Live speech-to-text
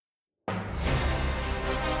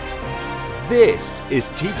This is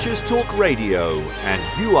Teachers Talk Radio,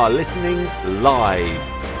 and you are listening live.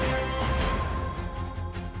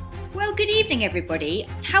 Well, good evening, everybody.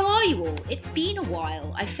 How are you all? It's been a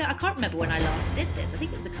while. I can't remember when I last did this. I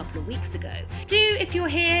think it was a couple of weeks ago. If you're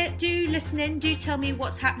here, do listen in. Do tell me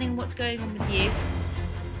what's happening, what's going on with you.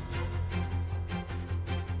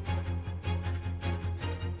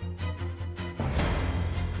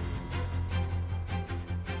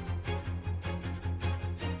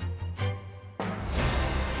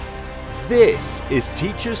 This is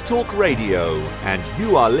Teachers Talk Radio, and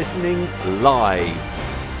you are listening live.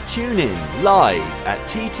 Tune in live at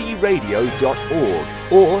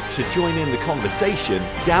ttradio.org, or to join in the conversation,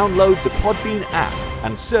 download the Podbean app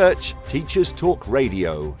and search Teachers Talk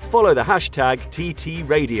Radio. Follow the hashtag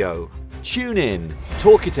TTRadio. Tune in,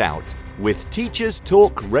 talk it out with Teachers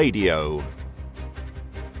Talk Radio.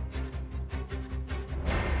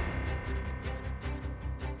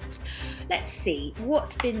 Let's see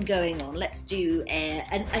what's been going on. Let's do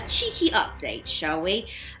a cheeky update, shall we?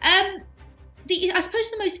 I suppose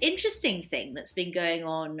the most interesting thing that's been going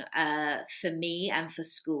on for me and for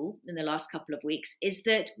school in the last couple of weeks is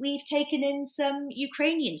that we've taken in some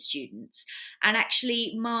Ukrainian students, and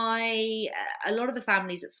actually a lot of the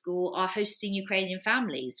families at school are hosting Ukrainian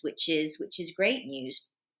families, which is great news.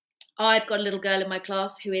 I've got a little girl in my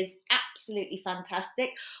class who is absolutely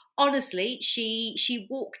fantastic. Honestly, she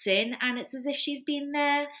walked in and it's as if she's been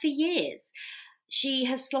there for years. She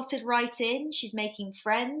has slotted right in. She's making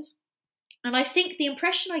friends. And I think the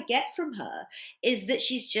impression I get from her is that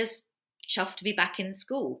she's just chuffed to be back in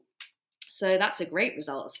school. So that's a great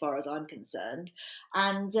result as far as I'm concerned.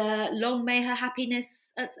 And long may her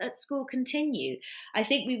happiness at school continue. I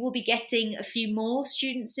think we will be getting a few more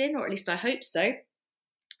students in, or at least I hope so.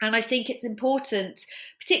 And I think it's important,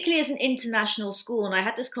 particularly as an international school, and I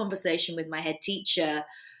had this conversation with my deputy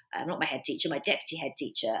head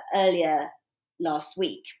teacher earlier last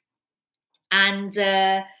week. And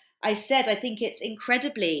I said, I think it's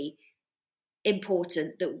incredibly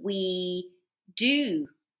important that we do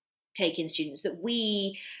take in students, that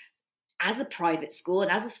we, as a private school and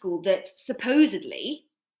as a school that supposedly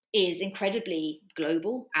is incredibly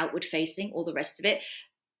global, outward facing, all the rest of it,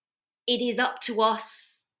 it is up to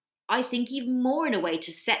us, I think, even more in a way,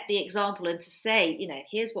 to set the example and to say,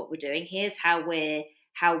 here's what we're doing, here's how we're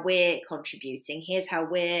contributing, here's how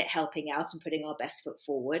we're helping out and putting our best foot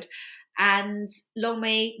forward, and long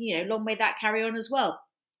may that carry on as well.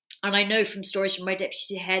 And I know from stories from my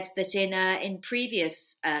deputy head that in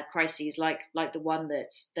previous crises, like the one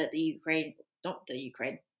that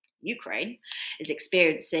Ukraine is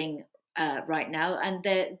experiencing right now, and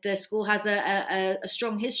the school has a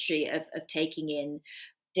strong history of taking in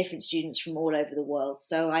different students from all over the world.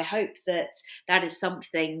 So I hope that is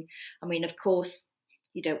something. I mean, of course,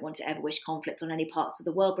 you don't want to ever wish conflict on any parts of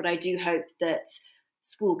the world, but I do hope that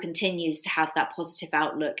school continues to have that positive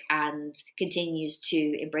outlook and continues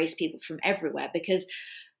to embrace people from everywhere, because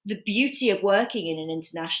the beauty of working in an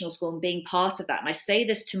international school and being part of that, and I say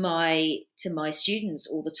this to my students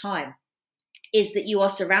all the time, is that you are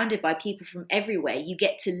surrounded by people from everywhere. You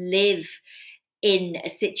get to live in a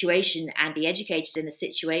situation and be educated in a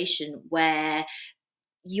situation where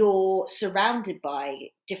you're surrounded by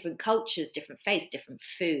different cultures, different faiths, different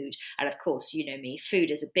food. And of course, you know me, food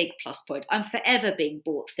is a big plus point. I'm forever being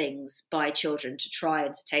bought things by children to try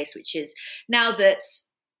and to taste, which is now that,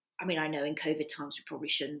 I know in COVID times we probably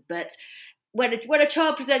shouldn't, but when a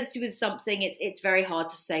child presents you with something, it's very hard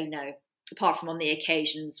to say no, apart from on the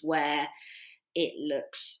occasions where it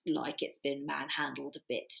looks like it's been manhandled a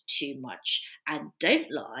bit too much. And don't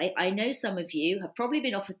lie, I know some of you have probably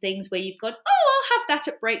been offered things where you've gone, I'll have that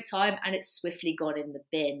at break time, and it's swiftly gone in the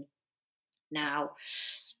bin. Now,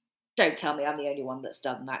 don't tell me I'm the only one that's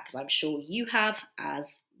done that, because I'm sure you have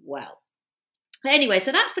as well. But anyway,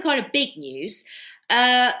 so that's the kind of big news.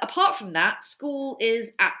 Apart from that, school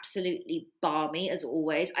is absolutely balmy, as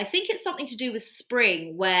always. I think it's something to do with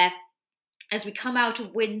spring, where as we come out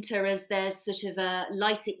of winter, as there's sort of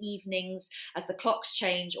lighter evenings, as the clocks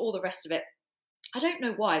change, all the rest of it. I don't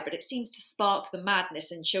know why, but it seems to spark the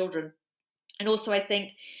madness in children. And also I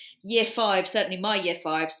think year 5, certainly my year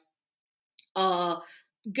 5s, are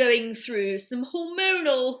going through some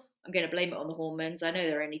hormonal, I'm going to blame it on the hormones. I know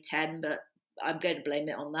they're only 10, but I'm going to blame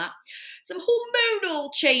it on that. Some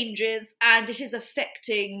hormonal changes, and it is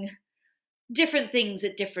affecting different things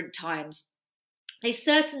at different times. They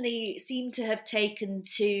certainly seem to have taken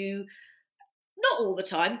to, not all the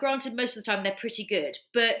time, granted most of the time they're pretty good,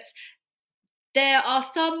 but there are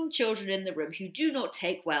some children in the room who do not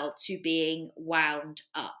take well to being wound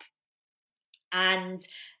up. And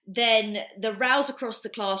then the rows across the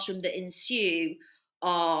classroom that ensue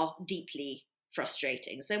are deeply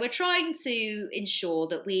frustrating. So we're trying to ensure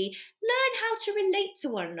that we learn how to relate to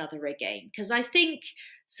one another again. Because I think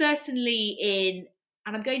certainly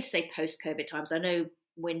and I'm going to say post-COVID times, I know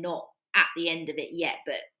we're not at the end of it yet,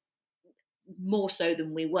 but more so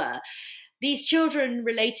than we were. These children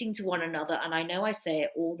relating to one another, and I know I say it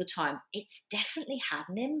all the time, it's definitely had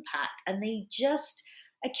an impact. And they just,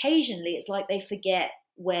 occasionally, it's like they forget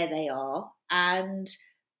where they are, and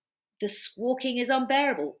the squawking is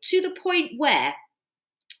unbearable, to the point where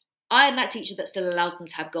I am that teacher that still allows them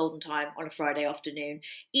to have golden time on a Friday afternoon,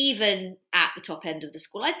 even at the top end of the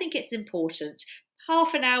school. I think it's important.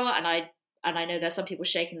 Half an hour, and I know there's some people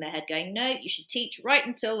shaking their head going, no, you should teach right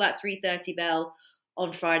until that 3:30 bell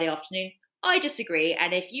on Friday afternoon. I disagree.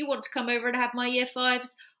 And if you want to come over and have my year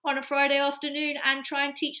fives on a Friday afternoon and try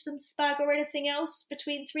and teach them SPAG or anything else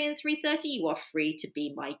between 3 and 3:30, you are free to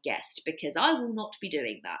be my guest, because I will not be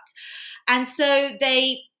doing that. And so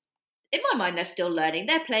they, in my mind, they're still learning.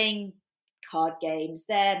 They're playing card games,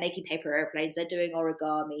 they're making paper airplanes, they're doing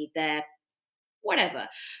origami, they're whatever.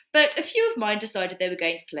 But a few of mine decided they were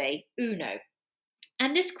going to play Uno.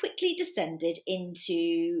 And this quickly descended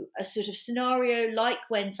into a sort of scenario like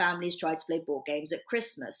when families tried to play board games at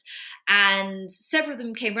Christmas. And several of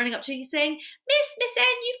them came running up to me saying, Miss N,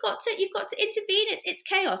 you've got to intervene. It's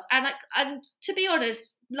chaos. And to be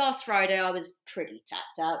honest, last Friday I was pretty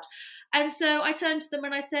tapped out. And so I turned to them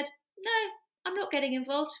and I said, no, I'm not getting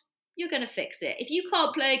involved. You're going to fix it. If you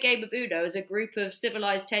can't play a game of Uno as a group of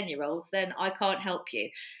civilized 10-year-olds, then I can't help you.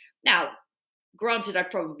 Now, granted, I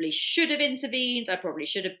probably should have intervened. I probably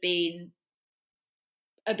should have been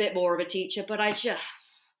a bit more of a teacher, but at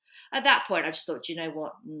that point, I just thought, you know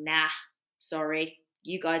what? Nah, sorry.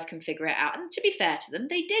 You guys can figure it out. And to be fair to them,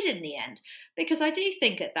 they did in the end, because I do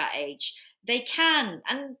think at that age, they can.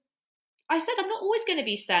 And I said, I'm not always going to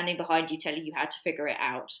be standing behind you telling you how to figure it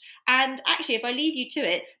out. And actually, if I leave you to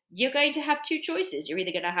it, you're going to have two choices. You're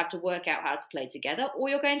either going to have to work out how to play together, or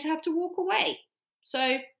you're going to have to walk away.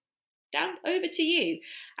 So down over to you.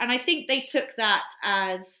 And I think they took that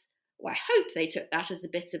as, well, I hope they took that as a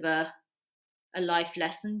bit of a life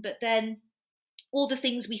lesson. But then all the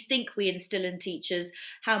things we think we instill in teachers,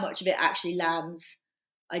 how much of it actually lands,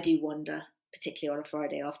 I do wonder, particularly on a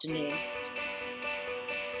Friday afternoon.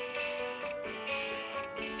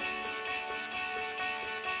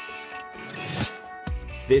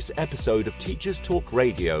 This episode of Teachers Talk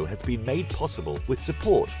Radio has been made possible with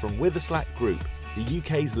support from Witherslack Group, the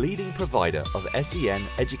UK's leading provider of SEN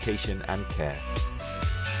education and care.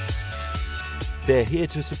 They're here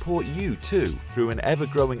to support you too through an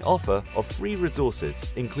ever-growing offer of free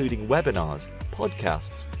resources, including webinars,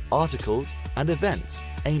 podcasts, articles, and events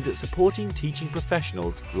aimed at supporting teaching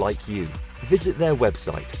professionals like you. Visit their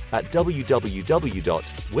website at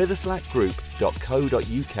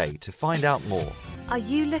www.witherslackgroup.co.uk to find out more. Are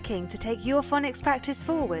you looking to take your phonics practice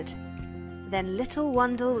forward? Then Little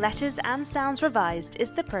Wandle Letters and Sounds Revised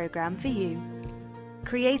is the programme for you.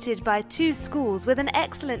 Created by two schools with an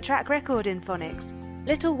excellent track record in phonics,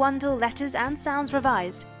 Little Wandle Letters and Sounds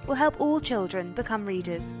Revised will help all children become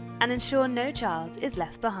readers and ensure no child is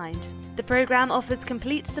left behind. The programme offers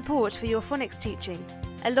complete support for your phonics teaching,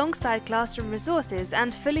 alongside classroom resources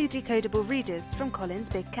and fully decodable readers from Collins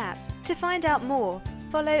Big Cat. To find out more,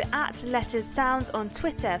 follow @LettersSounds on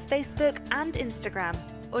Twitter, Facebook and Instagram,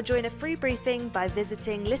 or join a free briefing by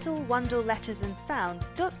visiting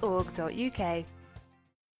littlewandlelettersandsounds.org.uk.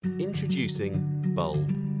 Introducing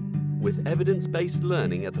Bulb. With evidence-based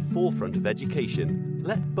learning at the forefront of education,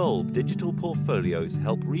 let Bulb digital portfolios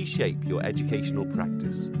help reshape your educational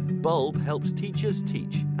practice. Bulb helps teachers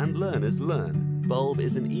teach and learners learn. Bulb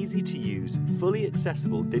is an easy-to-use, fully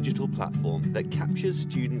accessible digital platform that captures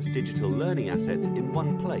students' digital learning assets in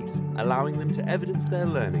one place, allowing them to evidence their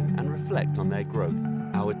learning and reflect on their growth.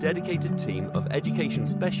 Our dedicated team of education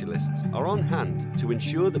specialists are on hand to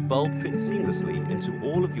ensure that Bulb fits seamlessly into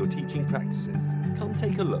all of your teaching practices. Come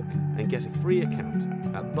take a look and get a free account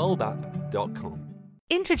at bulbapp.com.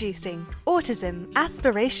 Introducing Autism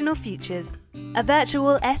Aspirational Futures, a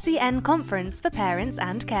virtual SEN conference for parents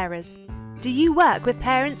and carers. Do you work with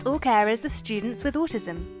parents or carers of students with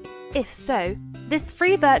autism? If so, this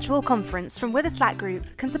free virtual conference from Witherslack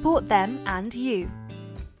Group can support them and you.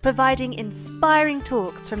 Providing inspiring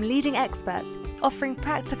talks from leading experts, offering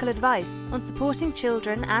practical advice on supporting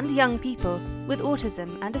children and young people with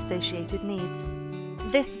autism and associated needs.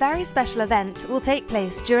 This very special event will take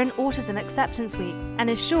place during Autism Acceptance Week and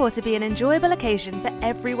is sure to be an enjoyable occasion for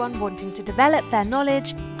everyone wanting to develop their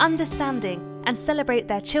knowledge, understanding, and celebrate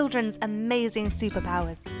their children's amazing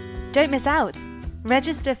superpowers. Don't miss out!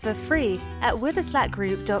 Register for free at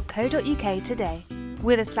witherslackgroup.co.uk today.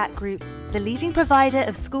 Witherslack Group, the leading provider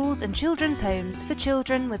of schools and children's homes for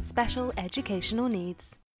children with special educational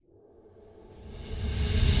needs.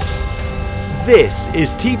 This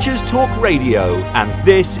is Teachers Talk Radio, and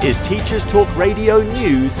this is Teachers Talk Radio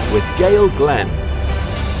News with Gail Glenn.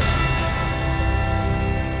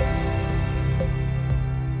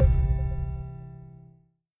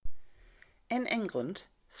 In England,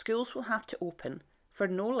 schools will have to open for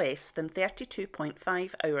no less than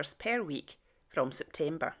 32.5 hours per week from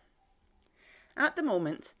September. At the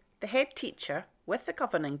moment, the head teacher, with the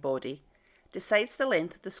governing body, decides the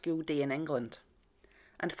length of the school day in England,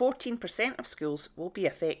 and 14% of schools will be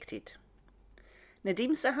affected.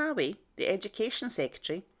 Nadeem Zahawi, the Education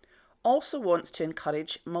Secretary, also wants to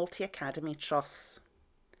encourage multi-academy trusts.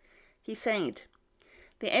 He said,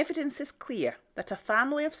 "The evidence is clear that a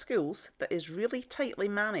family of schools that is really tightly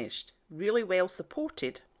managed, really well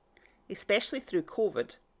supported, especially through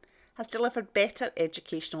COVID, has delivered better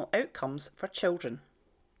educational outcomes for children.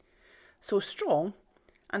 So strong,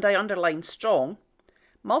 and I underline strong,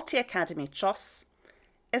 multi-academy trusts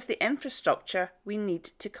is the infrastructure we need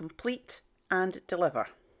to complete and deliver."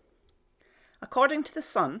 According to The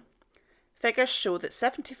Sun, figures show that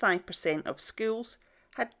 75% of schools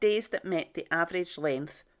had days that met the average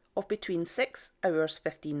length of between 6 hours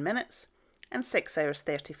 15 minutes and 6 hours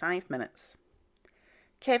 35 minutes.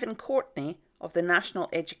 Kevin Courtney of the National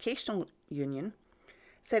Educational Union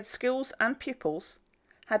said schools and pupils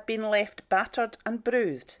had been left battered and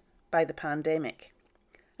bruised by the pandemic,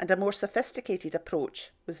 and a more sophisticated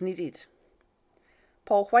approach was needed.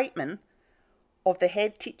 Paul Whiteman of the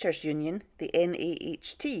Head Teachers Union, the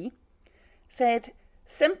NAHT, said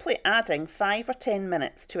simply adding 5 or 10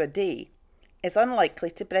 minutes to a day is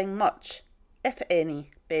unlikely to bring much, if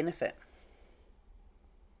any, benefit.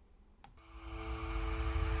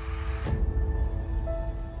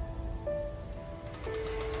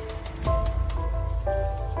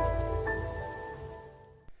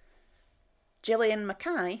 Gillian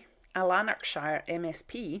Mackay, a Lanarkshire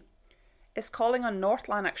MSP, is calling on North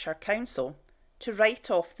Lanarkshire Council to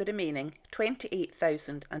write off the remaining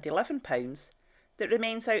 £28,011 that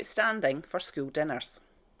remains outstanding for school dinners.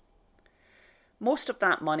 Most of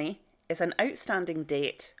that money is an outstanding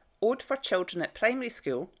debt owed for children at primary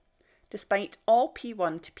school, despite all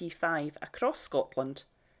P1 to P5 across Scotland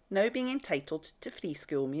now being entitled to free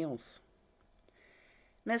school meals.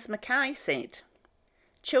 Ms Mackay said,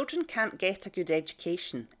 "Children can't get a good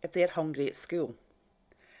education if they're hungry at school.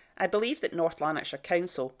 I believe that North Lanarkshire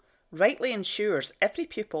Council rightly ensures every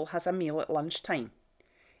pupil has a meal at lunchtime,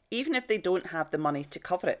 even if they don't have the money to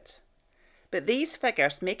cover it. But these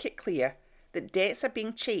figures make it clear that debts are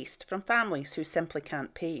being chased from families who simply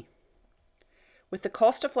can't pay. With the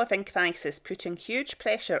cost of living crisis putting huge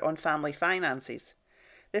pressure on family finances,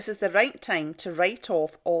 this is the right time to write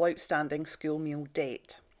off all outstanding school meal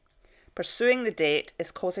debt. Pursuing the debt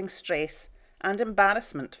is causing stress and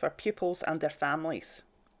embarrassment for pupils and their families.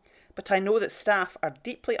 But I know that staff are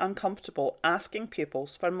deeply uncomfortable asking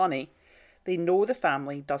pupils for money they know the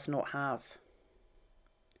family does not have."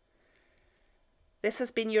 This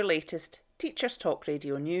has been your latest Teachers Talk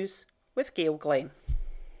Radio News with Gail Glenn.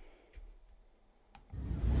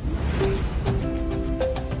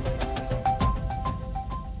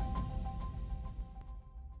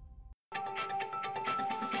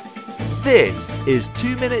 This is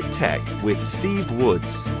 2 Minute Tech with Steve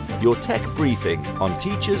Woods, your tech briefing on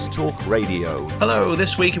Teachers Talk Radio. Hello,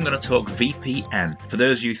 this week I'm going to talk VPN. For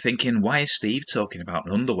those of you thinking, why is Steve talking about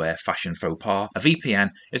an underwear fashion faux pas? A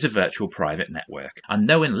VPN is a virtual private network, and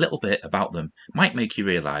knowing a little bit about them might make you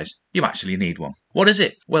realise you actually need one. What is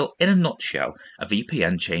it? Well, in a nutshell, a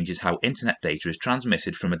VPN changes how internet data is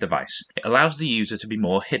transmitted from a device. It allows the user to be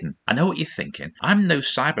more hidden. I know what you're thinking. I'm no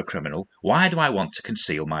cyber criminal. Why do I want to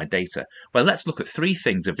conceal my data? Well, let's look at 3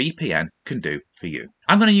 things a VPN can do for you.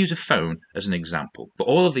 I'm going to use a phone as an example, but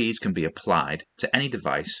all of these can be applied to any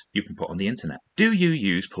device you can put on the internet. Do you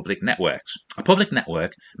use public networks? A public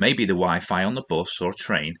network may be the Wi-Fi on the bus or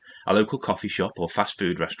train, a local coffee shop or fast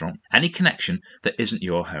food restaurant, any connection that isn't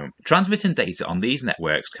your home. Transmitting data on these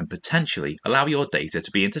networks can potentially allow your data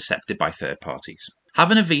to be intercepted by third parties.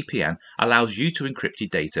 Having a VPN allows you to encrypt your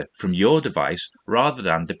data from your device rather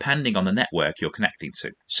than depending on the network you're connecting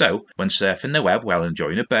to. So, when surfing the web while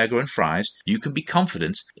enjoying a burger and fries, you can be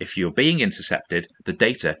confident if you're being intercepted, the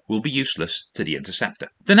data will be useless to the interceptor.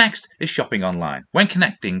 The next is shopping online. When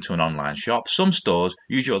connecting to an online shop, some stores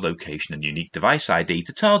use your location and unique device ID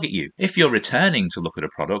to target you. If you're returning to look at a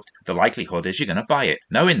product, the likelihood is you're going to buy it.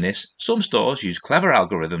 Knowing this, some stores use clever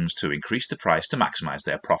algorithms to increase the price to maximize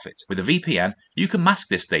their profit. With a VPN, you can mask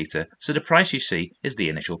this data so the price you see is the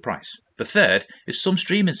initial price. The third is some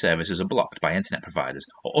streaming services are blocked by internet providers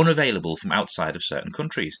or unavailable from outside of certain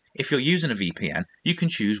countries. If you're using a VPN, you can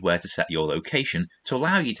choose where to set your location to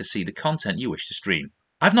allow you to see the content you wish to stream.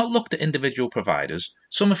 I've not looked at individual providers.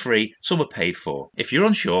 Some are free, some are paid for. If you're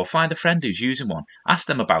unsure, find a friend who's using one, ask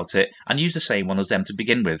them about it, and use the same one as them to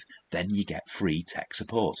begin with. Then you get free tech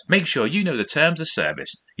support. Make sure you know the terms of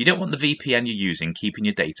service. You don't want the VPN you're using keeping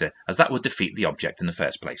your data, as that would defeat the object in the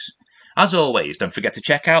first place. As always, don't forget to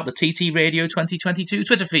check out the TT Radio 2022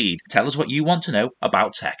 Twitter feed. Tell us what you want to know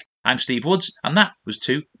about tech. I'm Steve Woods, and that was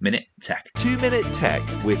 2 Minute Tech. 2 Minute Tech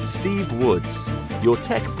with Steve Woods, your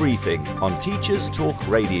tech briefing on Teachers Talk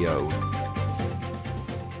Radio.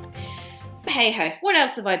 Hey ho, what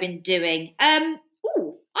else have I been doing? I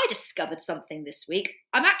discovered something this week.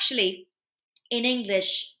 I'm actually, in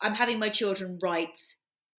English, I'm having my children write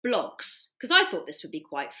blogs, because I thought this would be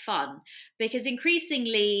quite fun, because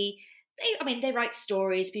increasingly they write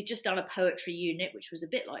stories. We've just done a poetry unit, which was a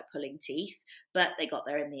bit like pulling teeth, but they got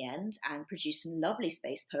there in the end and produced some lovely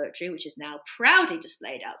space poetry, which is now proudly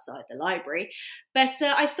displayed outside the library. But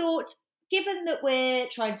I thought, given that we're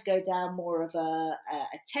trying to go down more of a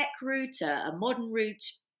tech route, a modern route,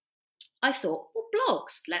 I thought, well,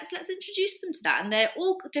 blogs, let's introduce them to that. And they're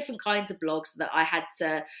all different kinds of blogs that I had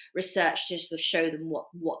to research to sort of show them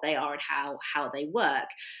what they are and how they work.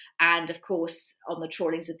 And of course, on the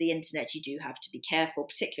trawlings of the internet, you do have to be careful,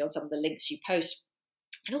 particularly on some of the links you post.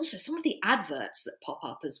 And also some of the adverts that pop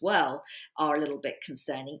up as well are a little bit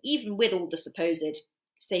concerning, even with all the supposed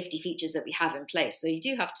safety features that we have in place. So you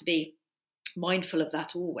do have to be mindful of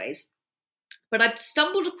that always. But I've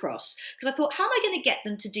stumbled across, because I thought, how am I going to get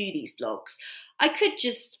them to do these blogs? I could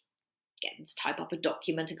just get them to type up a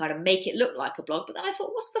document and kind of make it look like a blog. But then I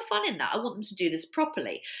thought, what's the fun in that? I want them to do this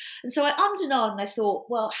properly. And so I ummed and ahed, and I thought,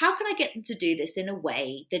 well, how can I get them to do this in a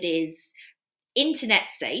way that is internet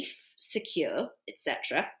safe, secure,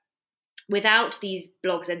 etc., without these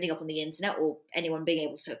blogs ending up on the internet or anyone being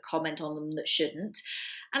able to comment on them that shouldn't?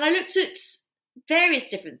 And I looked at various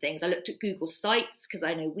different things. I looked at Google Sites, because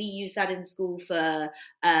I know we use that in school for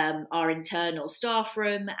our internal staff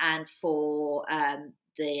room and for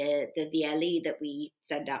the VLE that we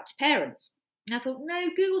send out to parents. And I thought, no,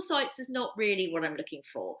 Google Sites is not really what I'm looking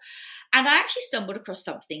for. And I actually stumbled across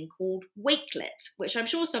something called Wakelet, which I'm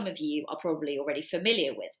sure some of you are probably already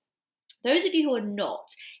familiar with. Those of you who are not,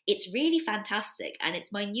 it's really fantastic, and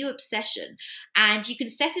it's my new obsession. And you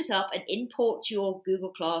can set it up and import your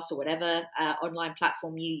Google Class or whatever online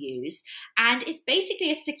platform you use. And it's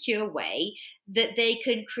basically a secure way that they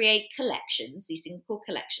can create collections, these things called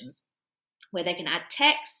collections, where they can add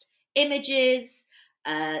text, images,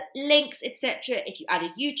 links, etc. If you add a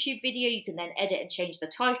YouTube video, you can then edit and change the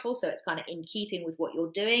title, so it's kind of in keeping with what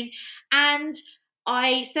you're doing. And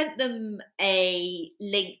I sent them a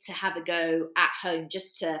link to have a go at home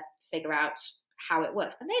just to figure out how it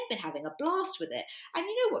works. And they've been having a blast with it. And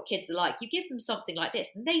you know what kids are like. You give them something like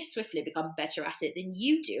this and they swiftly become better at it than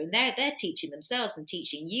you do. And they're teaching themselves and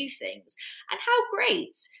teaching you things. And how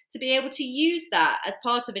great to be able to use that as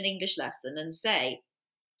part of an English lesson and say,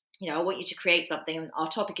 I want you to create something. And our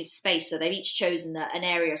topic is space. So they've each chosen an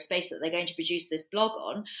area of space that they're going to produce this blog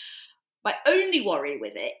on. My only worry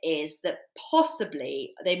with it is that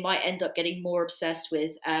possibly they might end up getting more obsessed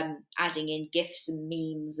with adding in GIFs and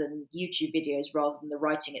memes and YouTube videos rather than the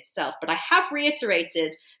writing itself. But I have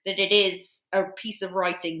reiterated that it is a piece of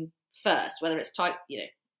writing first, whether it's typed,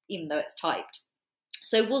 even though it's typed.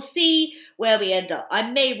 So we'll see where we end up. I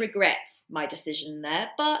may regret my decision there,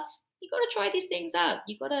 but you got to try these things out.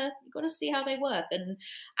 You got to see how they work. And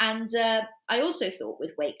I also thought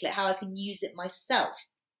with Wakelet how I can use it myself.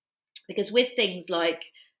 Because with things like,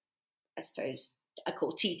 I suppose, I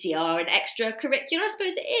call TTR an extracurricular, I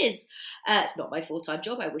suppose it is. It's not my full-time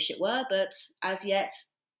job. I wish it were, but as yet,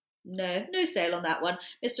 no sale on that one.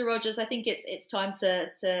 Mr. Rogers, I think it's time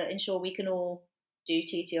to ensure we can all do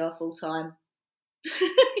TTR full-time.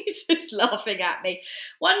 He's just laughing at me.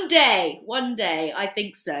 One day, I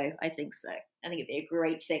think so. I think it'd be a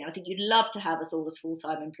great thing. I think you'd love to have us all as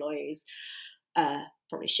full-time employees.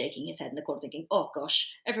 Probably shaking his head in the corner thinking, oh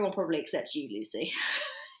gosh, everyone probably except you, Lucy.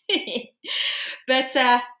 But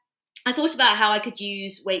I thought about how I could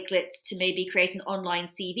use Wakelet to maybe create an online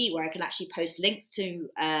CV where I can actually post links to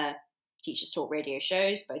Teachers Talk radio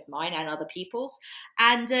shows, both mine and other people's,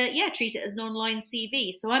 and treat it as an online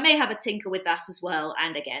CV. So I may have a tinker with that as well,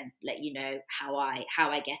 and again, let you know how I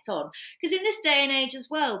get on. Because in this day and age as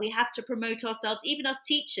well, we have to promote ourselves, even as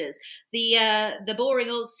teachers. The boring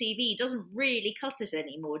old CV doesn't really cut it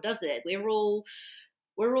anymore, does it?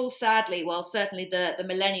 We're all sadly, well, certainly the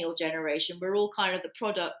millennial generation, we're all kind of the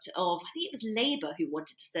product of, I think it was Labour who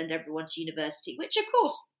wanted to send everyone to university, which of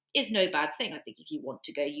course is no bad thing. I think if you want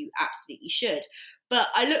to go, you absolutely should. But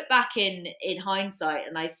I look back in hindsight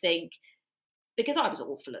and I think, because I was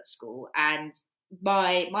awful at school, and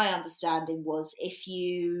my understanding was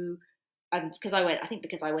because I went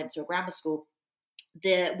to a grammar school,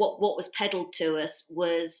 what was peddled to us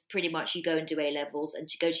was pretty much you go and do A-levels and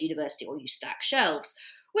to go to university or you stack shelves,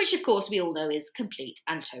 which of course we all know is complete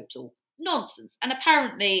and total nonsense. And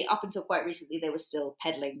apparently up until quite recently they were still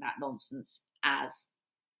peddling that nonsense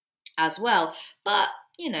as well. But,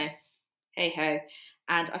 hey ho.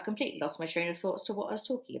 And I've completely lost my train of thought as to what I was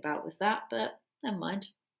talking about with that, but never mind.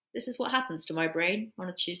 This is what happens to my brain on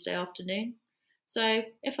a Tuesday afternoon. So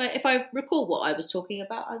if I recall what I was talking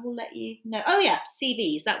about, I will let you know. Oh yeah,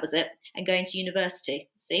 CVs, that was it. And going to university.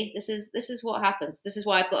 See, this is what happens. This is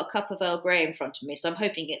why I've got a cup of Earl Grey in front of me. So I'm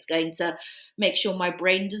hoping it's going to make sure my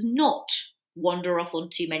brain does not wander off on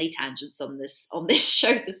too many tangents on this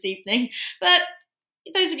show this evening. But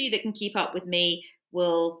those of you that can keep up with me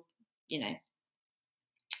will,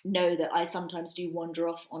 know that I sometimes do wander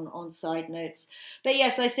off on side notes. But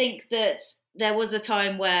yes, I think that there was a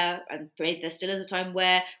time where, and there still is a time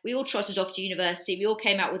where we all trotted off to university, we all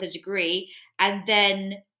came out with a degree, and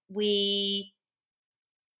then we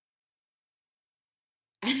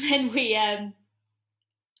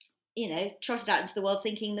trotted out into the world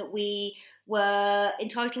thinking that we were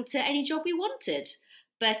entitled to any job we wanted.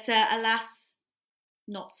 But alas,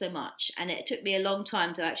 not so much. And it took me a long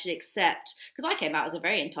time to actually accept, because I came out as a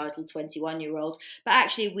very entitled 21-year-old, but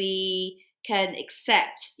actually we can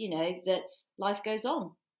accept, that life goes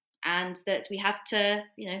on and that we have to,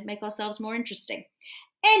 make ourselves more interesting.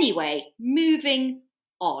 Anyway, moving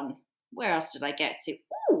on. Where else did I get to?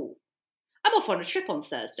 Ooh, I'm off on a trip on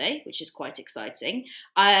Thursday, which is quite exciting.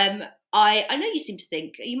 I know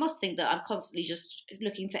you must think that I'm constantly just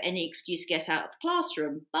looking for any excuse to get out of the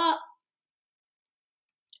classroom, but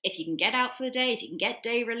if you can get out for the day, if you can get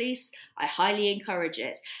day release, I highly encourage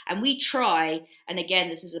it. And we try, and again,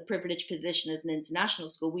 this is a privileged position as an international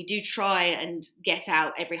school, we do try and get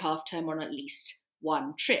out every half term on at least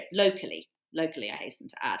one trip, locally, I hasten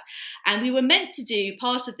to add. And we were meant to do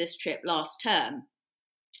part of this trip last term,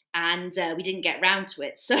 and we didn't get round to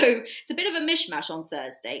it. So it's a bit of a mishmash on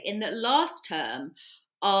Thursday, in that last term,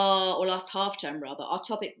 or last half term rather, our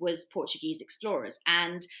topic was Portuguese explorers.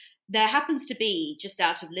 And there happens to be, just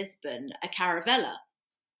out of Lisbon, a caravella,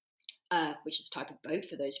 which is a type of boat,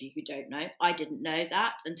 for those of you who don't know. I didn't know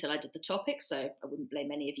that until I did the topic, so I wouldn't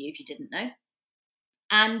blame any of you if you didn't know.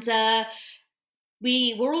 And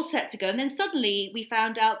we were all set to go, and then suddenly we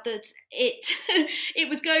found out that it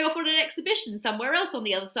was going off on an exhibition somewhere else on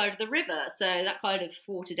the other side of the river. So that kind of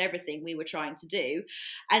thwarted everything we were trying to do.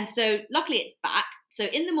 And so luckily it's back. So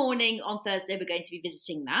in the morning on Thursday, we're going to be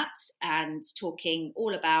visiting that and talking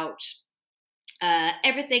all about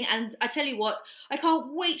everything. And I tell you what, I can't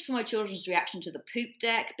wait for my children's reaction to the poop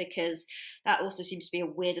deck, because that also seems to be a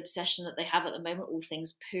weird obsession that they have at the moment, all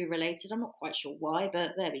things poo related. I'm not quite sure why,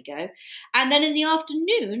 but there we go. And then in the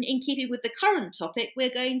afternoon, in keeping with the current topic, we're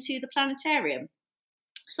going to the planetarium.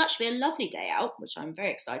 So that should be a lovely day out, which I'm very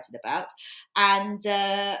excited about. And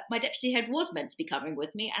my deputy head was meant to be coming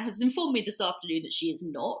with me and has informed me this afternoon that she is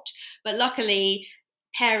not. But luckily,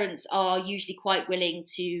 parents are usually quite willing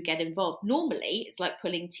to get involved. Normally, it's like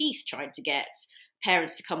pulling teeth trying to get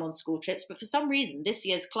parents to come on school trips. But for some reason, this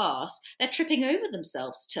year's class, they're tripping over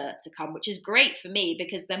themselves to come, which is great for me,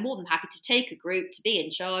 because they're more than happy to take a group, to be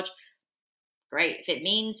in charge. Great. If it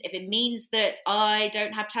means that I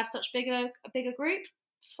don't have to have such a bigger group,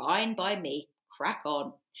 fine by me. Crack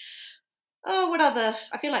on. Oh, what other?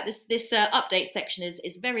 I feel like this update section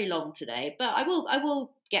is very long today, but I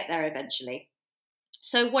will get there eventually.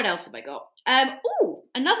 So what else have I got?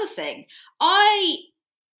 Another thing. I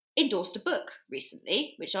endorsed a book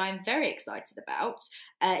recently, which I'm very excited about.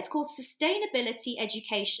 It's called Sustainability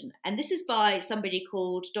Education, and this is by somebody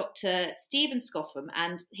called Dr. Stephen Scoffham,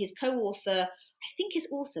 and his co-author, I think, is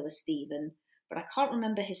also a Stephen, but I can't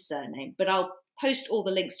remember his surname. But I'll post all the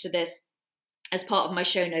links to this as part of my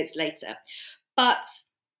show notes later. But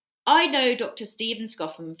I know Dr. Stephen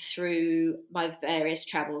Scoffham through my various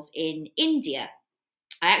travels in India.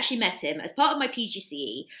 I actually met him as part of my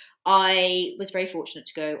PGCE. I was very fortunate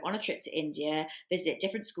to go on a trip to India, visit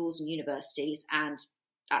different schools and universities, and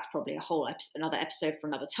that's probably another episode for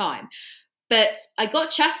another time. But I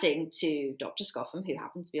got chatting to Dr. Scoffham, who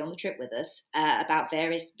happened to be on the trip with us, about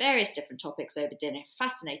various different topics over dinner.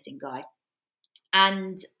 Fascinating guy.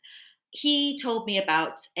 And he told me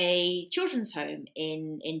about a children's home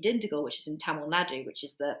in Dindigul, which is in Tamil Nadu, which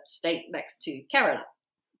is the state next to Kerala.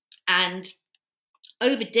 And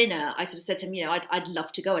over dinner, I sort of said to him, I'd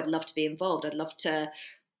love to go. I'd love to be involved. I'd love to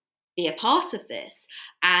be a part of this.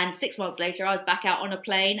 And 6 months later, I was back out on a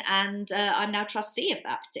plane, and I'm now trustee of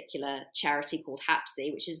that particular charity called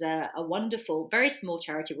HAPSI, which is a wonderful, very small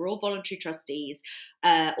charity. We're all voluntary trustees,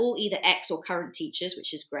 all either ex or current teachers,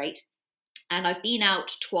 which is great. And I've been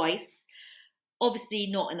out twice, obviously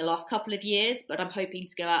not in the last couple of years, but I'm hoping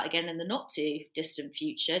to go out again in the not too distant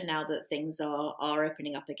future now that things are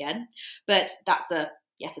opening up again. But that's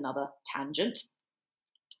yet another tangent.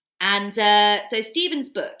 And so Stephen's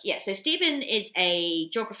book, so Stephen is a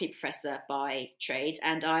geography professor by trade,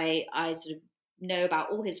 and I sort of know about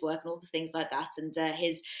all his work and all the things like that. And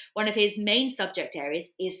one of his main subject areas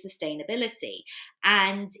is sustainability.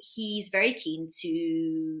 And he's very keen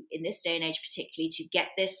to, in this day and age particularly, to get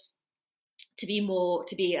this to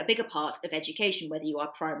be a bigger part of education, whether you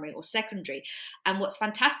are primary or secondary. And what's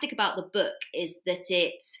fantastic about the book is that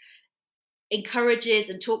it encourages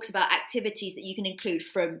and talks about activities that you can include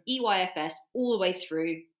from EYFS all the way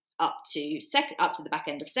through up to the back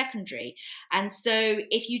end of secondary. And so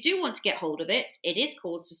if you do want to get hold of it, it is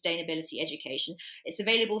called Sustainability Education. It's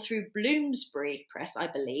available through Bloomsbury Press, I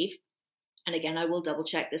believe. And again, I will double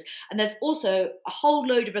check this. And there's also a whole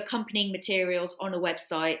load of accompanying materials on a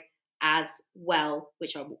website as well,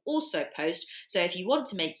 which I will also post. So if you want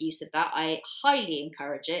to make use of that, I highly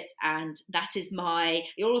encourage it. And that is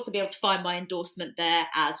you'll also be able to find my endorsement there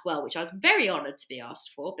as well, which I was very honoured to be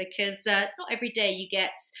asked for, because it's not every day you get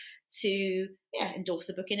to endorse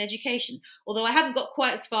a book in education. Although I haven't got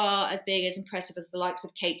quite as far as being as impressive as the likes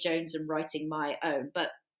of Kate Jones and writing my own, but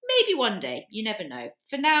maybe one day, you never know.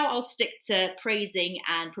 For now, I'll stick to praising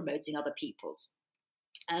and promoting other people's.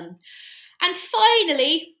 And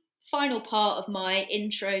finally, final part of my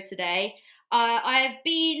intro today, I have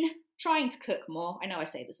been trying to cook more. I know I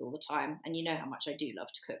say this all the time, and you know how much I do love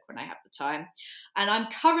to cook when I have the time. And I'm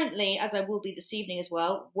currently, as I will be this evening as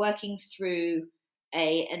well, working through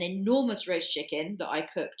an enormous roast chicken that I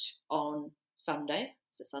cooked on Sunday.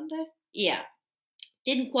 Was it Sunday? Yeah.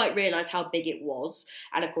 Didn't quite realise how big it was.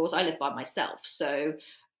 And of course, I live by myself. So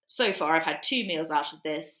far, I've had 2 meals out of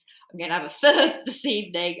this. I'm going to have a third this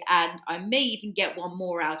evening, and I may even get one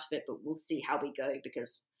more out of it, but we'll see how we go,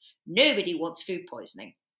 because nobody wants food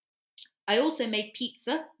poisoning. I also made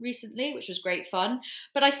pizza recently, which was great fun,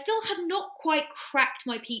 but I still have not quite cracked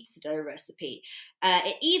my pizza dough recipe.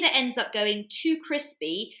 It either ends up going too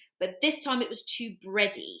crispy, but this time it was too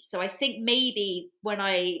bready. So I think maybe when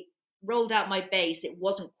I rolled out my base, it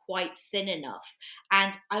wasn't quite thin enough.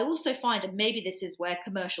 And I also find, and maybe this is where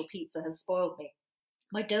commercial pizza has spoiled me,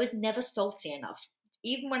 my dough is never salty enough.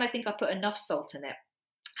 Even when I think I put enough salt in it,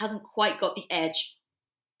 hasn't quite got the edge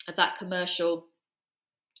of that commercial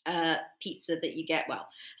pizza that you get. Well,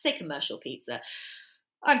 I say commercial pizza,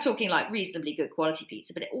 I'm talking like reasonably good quality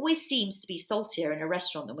pizza, but it always seems to be saltier in a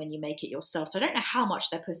restaurant than when you make it yourself. So I don't know how much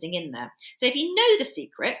they're putting in there. So if you know the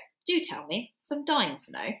secret, do tell me, because I'm dying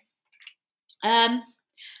to know.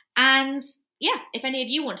 And yeah, if any of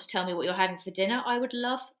you want to tell me what you're having for dinner, I would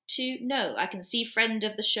love to know. I can see friend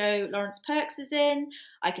of the show Lawrence Perks is in.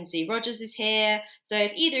 I can see Rogers is here. So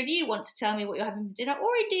if either of you want to tell me what you're having for dinner, or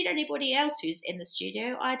indeed anybody else who's in the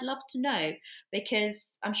studio, I'd love to know,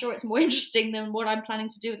 because I'm sure it's more interesting than what I'm planning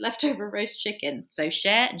to do with leftover roast chicken. So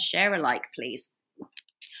share and share alike, please.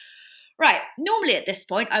 Right, normally at this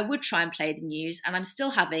point I would try and play the news, and I'm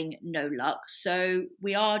still having no luck, so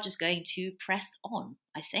we are just going to press on,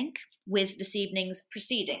 I think, with this evening's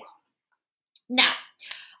proceedings. Now,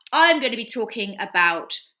 I'm going to be talking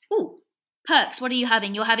about, Perks, what are you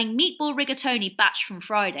having? You're having meatball rigatoni batch from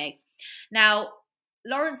Friday. Now,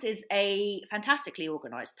 Lawrence is a fantastically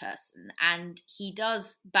organised person, and he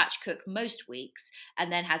does batch cook most weeks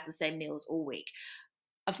and then has the same meals all week.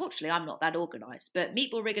 Unfortunately, I'm not that organised, but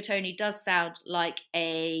meatball rigatoni does sound like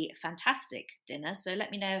a fantastic dinner, so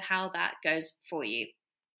let me know how that goes for you.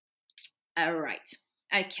 All right,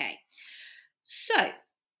 okay. So,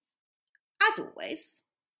 as always,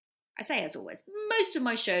 most of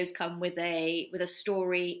my shows come with a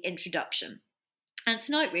story introduction, and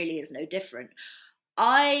tonight really is no different.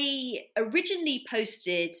 I originally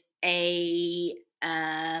posted a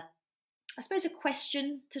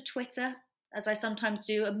question to Twitter, as I sometimes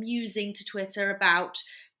do, a musing to Twitter about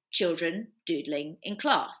children doodling in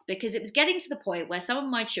class, because it was getting to the point where some of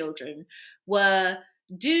my children were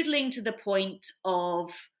doodling to the point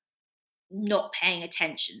of not paying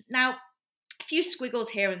attention. Now, a few squiggles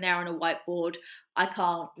here and there on a whiteboard I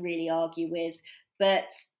can't really argue with, but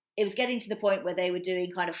it was getting to the point where they were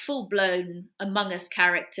doing kind of full-blown Among Us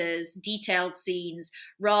characters, detailed scenes,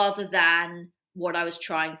 rather than what I was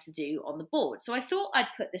trying to do on the board. So I thought I'd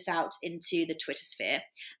put this out into the Twitter sphere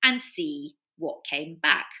and see what came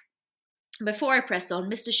back. Before I press on,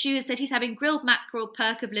 Mr. Shu said he's having grilled mackerel,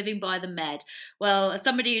 perk of living by the Med. Well, as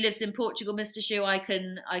somebody who lives in Portugal, Mr. Shu, I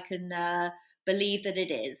can believe that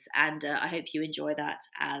it is, and I hope you enjoy that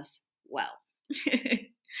as well.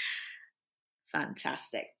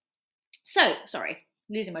 Fantastic. So, sorry,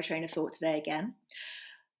 losing my train of thought today again.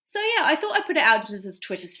 So yeah, I thought I'd put it out into the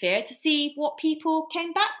Twitter sphere to see what people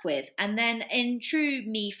came back with. And then in true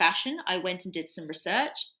me fashion, I went and did some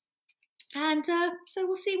research. And so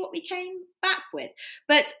we'll see what we came back with.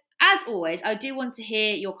 But as always, I do want to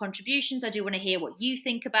hear your contributions. I do want to hear what you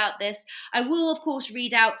think about this. I will, of course,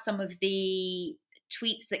 read out some of the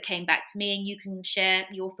tweets that came back to me, and you can share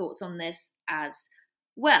your thoughts on this as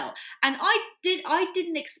well. And I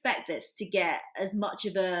didn't expect this to get as much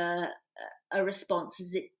of a response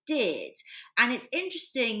as it did. And it's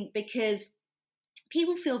interesting because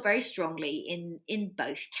people feel very strongly in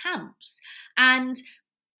both camps. And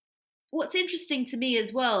what's interesting to me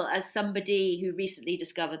as well, as somebody who recently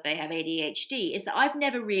discovered they have ADHD, is that I've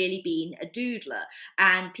never really been a doodler.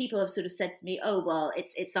 And people have sort of said to me, oh, well,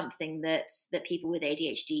 it's something that people with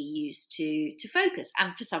ADHD use to focus.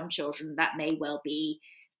 And for some children, that may well be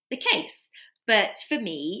the case. But for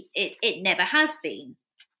me, it never has been.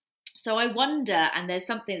 So I wonder, and there's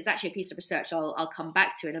something that's actually a piece of research I'll come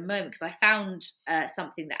back to in a moment, because I found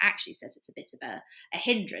something that actually says it's a bit of a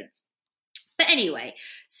hindrance. But anyway,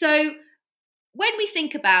 so when we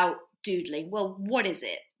think about doodling, well, what is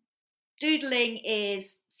it? Doodling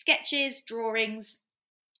is sketches, drawings.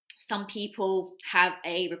 Some people have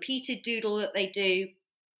a repeated doodle that they do.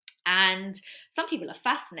 And some people are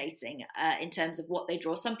fascinating in terms of what they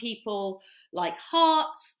draw. Some people like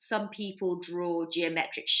hearts. Some people draw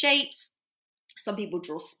geometric shapes. Some people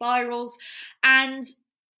draw spirals. And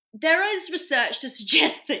there is research to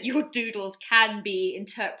suggest that your doodles can be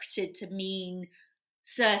interpreted to mean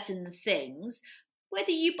certain things.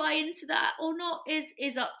 Whether you buy into that or not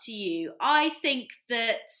is up to you. I think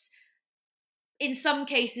that in some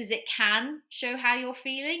cases it can show how you're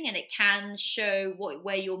feeling, and it can show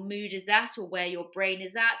where your mood is at or where your brain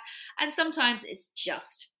is at. And sometimes it's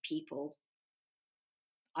just people,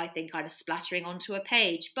 I think, kind of splattering onto a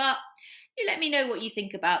page. But you let me know what you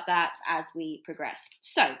think about that as we progress.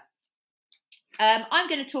 So I'm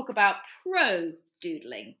going to talk about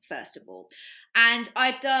pro-doodling, first of all. And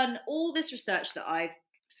I've done all this research that I've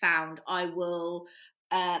found. I will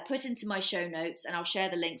put into my show notes, and I'll share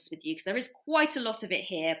the links with you, because there is quite a lot of it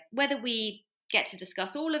here. Whether we get to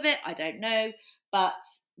discuss all of it, I don't know, but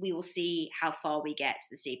we will see how far we get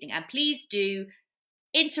this evening. And please do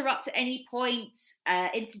interrupt at any point,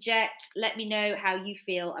 interject, let me know how you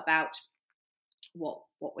feel about what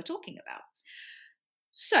we're talking about.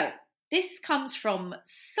 So this comes from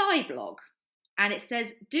Cyblog, and it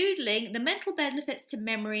says, doodling, the mental benefits to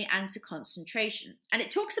memory and to concentration. And it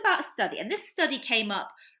talks about a study, and this study came up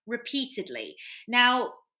repeatedly.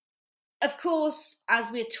 Now, of course,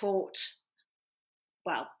 as we're taught,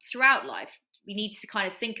 well, throughout life, we need to kind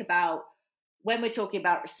of think about, when we're talking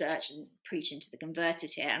about research, and preaching to the converted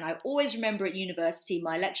here, and I always remember at university,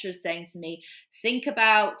 my lecturers saying to me, think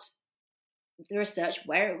about the research,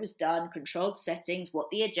 where it was done, controlled settings, what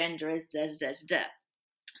the agenda is,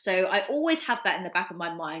 So I always have that in the back of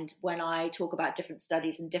my mind when I talk about different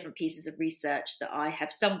studies and different pieces of research that I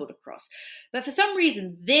have stumbled across. But for some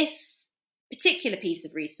reason, this particular piece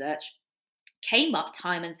of research came up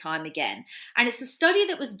time and time again. And it's a study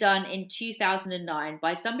that was done in 2009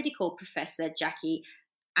 by somebody called Professor Jackie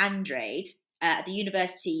Andrade at the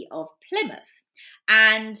University of Plymouth.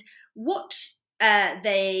 And what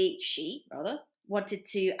she wanted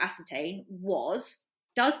to ascertain was,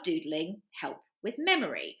 does doodling help with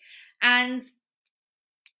memory? And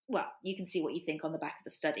well, you can see what you think on the back of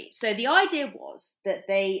the study. So the idea was that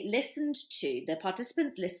the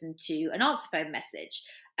participants listened to an answer phone message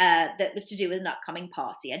that was to do with an upcoming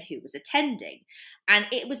party and who was attending. And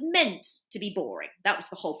it was meant to be boring. That was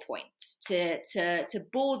the whole point, to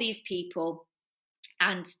bore these people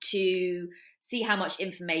and to see how much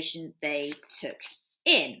information they took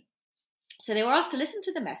in. So they were asked to listen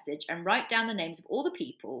to the message and write down the names of all the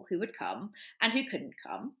people who would come and who couldn't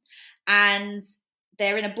come. And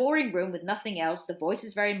they're in a boring room with nothing else. The voice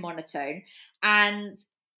is very monotone. And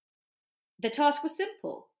the task was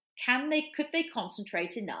simple. Could they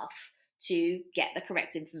concentrate enough to get the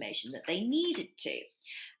correct information that they needed to?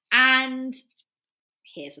 And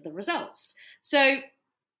here's the results. So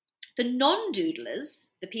the non-doodlers,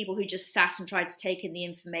 the people who just sat and tried to take in the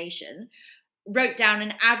information, wrote down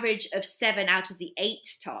an average of 7 out of the 8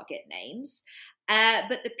 target names.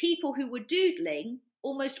 But the people who were doodling,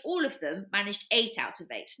 almost all of them managed 8 out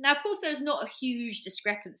of 8. Now, of course, there's not a huge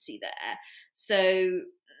discrepancy there. So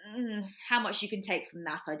how much you can take from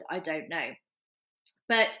that, I don't know.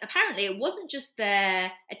 But apparently it wasn't just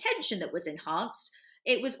their attention that was enhanced,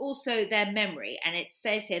 it was also their memory. And it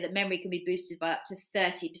says here that memory can be boosted by up to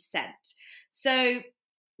 30%. So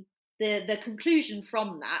the conclusion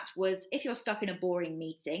from that was, if you're stuck in a boring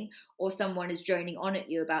meeting or someone is droning on at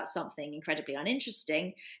you about something incredibly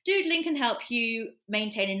uninteresting, doodling can help you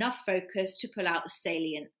maintain enough focus to pull out the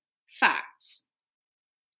salient facts.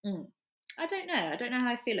 I don't know. I don't know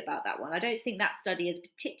how I feel about that one. I don't think that study is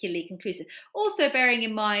particularly conclusive. Also, bearing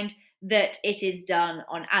in mind that it is done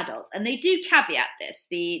on adults. And they do caveat this.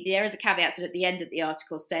 There is a caveat at the end of the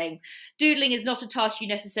article saying, doodling is not a task you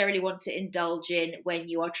necessarily want to indulge in when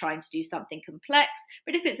you are trying to do something complex,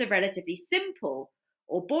 but if it's a relatively simple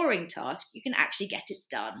or boring task, you can actually get it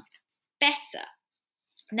done better.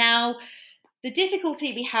 Now, the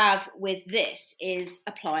difficulty we have with this is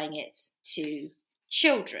applying it to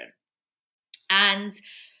children. And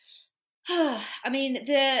I mean,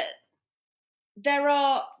 there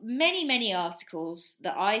are many articles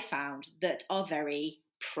that I found that are very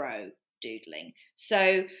pro-doodling.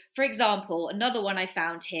 So, for example, another one I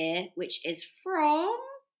found here, which is from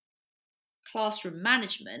Classroom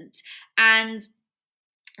Management, and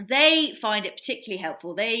they find it particularly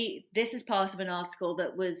helpful. This is part of an article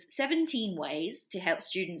that was 17 ways to help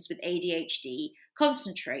students with ADHD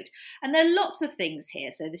concentrate. And there are lots of things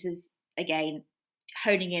here. So this is, again,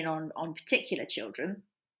 honing in on particular children.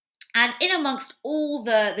 And in amongst all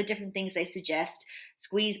the different things they suggest,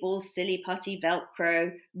 squeeze balls, silly putty,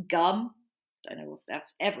 Velcro, gum, don't know if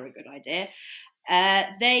that's ever a good idea,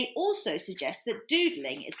 they also suggest that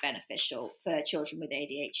doodling is beneficial for children with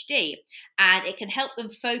ADHD, and it can help them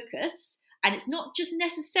focus. And it's not just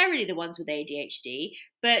necessarily the ones with ADHD,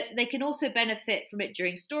 but they can also benefit from it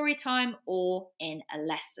during story time or in a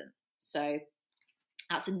lesson. So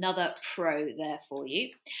that's another pro there for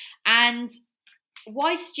you. And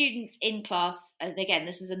why students in class, and again,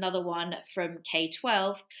 this is another one from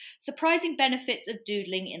K-12, surprising benefits of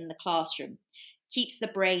doodling in the classroom. Keeps the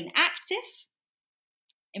brain active,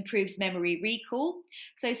 improves memory recall.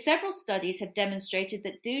 So several studies have demonstrated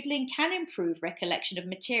that doodling can improve recollection of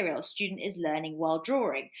material a student is learning while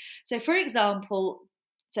drawing. So for example,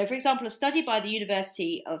 a study by the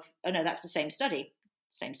University of,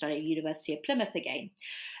 University of Plymouth again.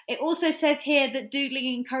 It also says here that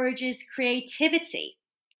doodling encourages creativity,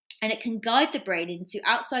 and it can guide the brain into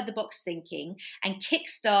outside-the-box thinking and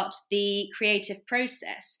kickstart the creative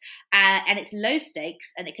process. And it's low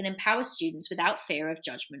stakes, and it can empower students without fear of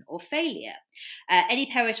judgment or failure.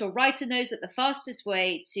 Any poet or writer knows that the fastest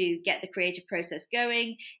way to get the creative process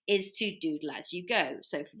going is to doodle as you go.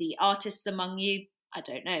 So for the artists among you, I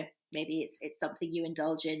don't know, maybe it's something you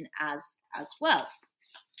indulge in as well.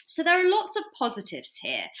 So there are lots of positives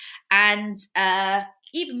here, and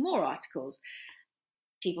even more articles.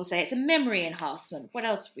 People say it's a memory enhancement. What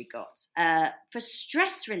else have we got? For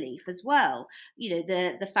stress relief as well. You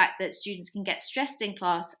know, the fact that students can get stressed in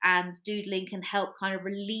class, and doodling can help kind of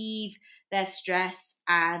relieve their stress,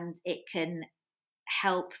 and it can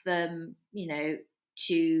help them, you know,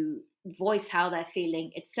 to voice how they're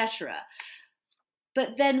feeling, etc.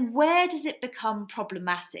 But then where does it become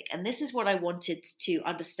problematic? And this is what I wanted to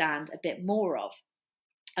understand a bit more of.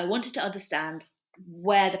 I wanted to understand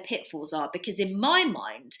where the pitfalls are, because in my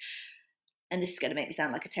mind, and this is going to make me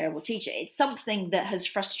sound like a terrible teacher, it's something that has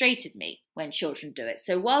frustrated me when children do it.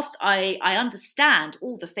 So whilst I understand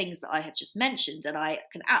all the things that I have just mentioned, and I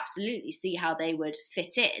can absolutely see how they would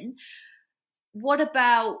fit in, what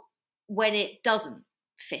about when it doesn't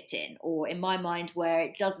fit in, or in my mind, where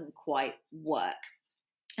it doesn't quite work?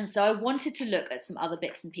 And so I wanted to look at some other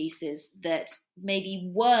bits and pieces that maybe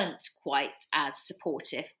weren't quite as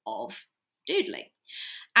supportive of doodling.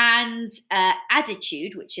 And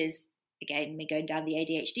Additude, which is again, me going down the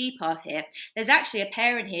ADHD path here, there's actually a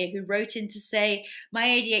parent here who wrote in to say, my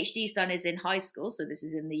ADHD son is in high school, so this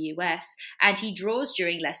is in the US, and he draws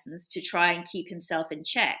during lessons to try and keep himself in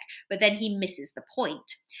check, but then he misses the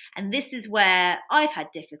point. And this is where I've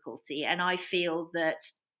had difficulty, and I feel that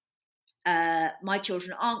my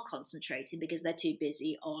children aren't concentrating because they're too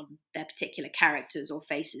busy on their particular characters or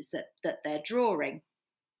faces that they're drawing.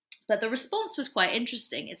 But the response was quite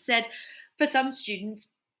interesting. It said, for some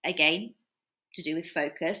students, again, to do with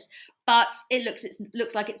focus, but it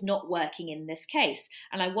looks like it's not working in this case.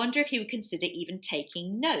 And I wonder if you would consider even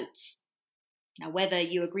taking notes. Now, whether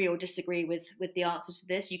you agree or disagree with the answer to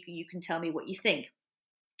this, you can tell me what you think.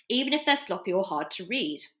 Even if they're sloppy or hard to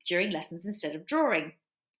read during lessons instead of drawing,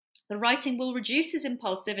 the writing will reduce his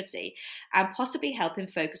impulsivity and possibly help him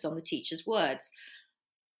focus on the teacher's words.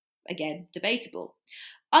 Again, debatable.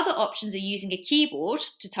 Other options are using a keyboard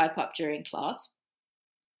to type up during class.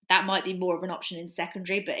 That might be more of an option in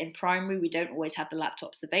secondary, but in primary we don't always have the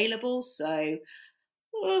laptops available, so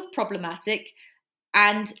problematic.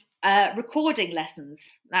 And recording lessons,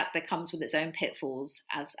 that comes with its own pitfalls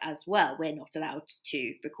as well. We're not allowed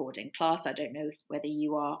to record in class. I don't know whether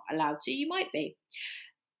you are allowed to. You might be.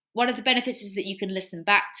 One of the benefits is that you can listen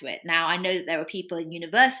back to it. Now, I know that there are people in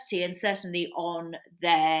university and certainly on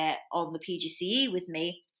the PGCE with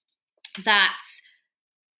me that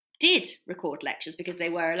did record lectures because they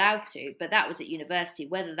were allowed to, but that was at university.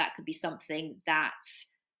 Whether that could be something that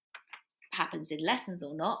happens in lessons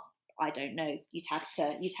or not, I don't know. You'd have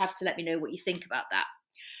to let me know what you think about that.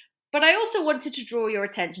 But I also wanted to draw your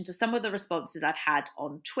attention to some of the responses I've had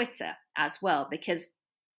on Twitter as well, because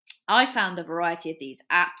I found the variety of these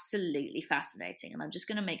absolutely fascinating, and I'm just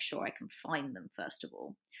going to make sure I can find them first of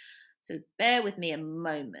all. So bear with me a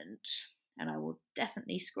moment, and I will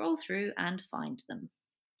definitely scroll through and find them.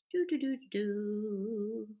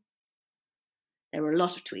 There were a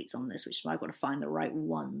lot of tweets on this, which is why I've got to find the right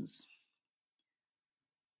ones.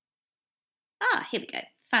 Here we go.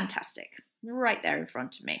 Fantastic. Right there in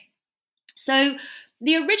front of me. So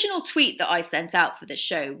the original tweet that I sent out for this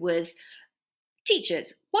show was,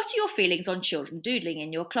 teachers, what are your feelings on children doodling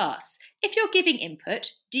in your class? If you're giving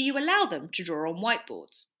input, do you allow them to draw on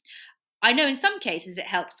whiteboards? I know in some cases it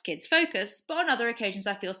helps kids focus, but on other occasions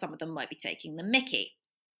I feel some of them might be taking the mickey.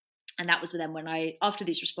 And that was then after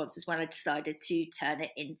these responses, when I decided to turn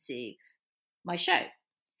it into my show.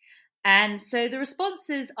 And so the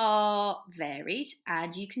responses are varied,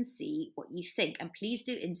 and you can see what you think. And please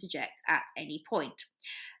do interject at any point.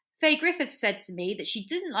 Faye Griffith said to me that she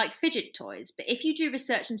doesn't like fidget toys, but if you do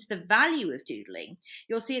research into the value of doodling,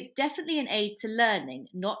 you'll see it's definitely an aid to learning,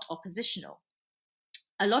 not oppositional.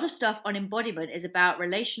 A lot of stuff on embodiment is about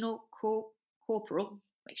relational, corporal,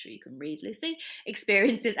 make sure you can read, Lucy,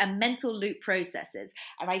 experiences and mental loop processes.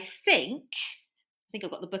 And I think I've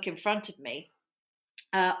got the book in front of me.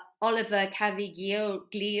 Oliver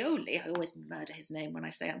Caviglioli, I always murder his name when I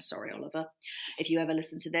say I'm sorry, Oliver, if you ever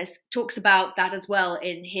listen to this, talks about that as well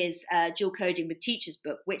in his Dual Coding with Teachers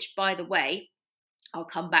book, which, by the way, I'll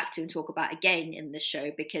come back to and talk about again in this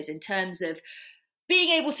show, because in terms of being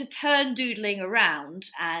able to turn doodling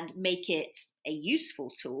around and make it a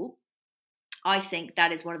useful tool, I think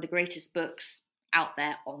that is one of the greatest books out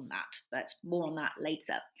there on that, but more on that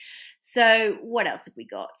later. So what else have we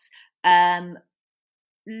got?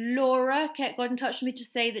 Laura got in touch with me to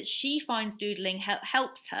say that she finds doodling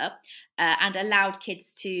helps her and allowed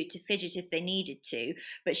kids to fidget if they needed to,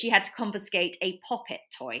 but she had to confiscate a Pop-It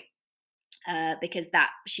toy because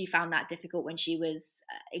she found that difficult when she was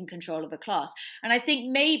in control of a class. And I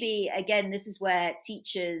think maybe, again, this is where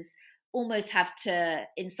teachers almost have to,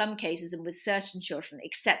 in some cases and with certain children,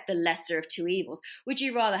 accept the lesser of two evils. Would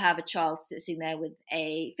you rather have a child sitting there with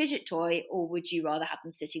a fidget toy, or would you rather have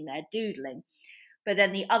them sitting there doodling? But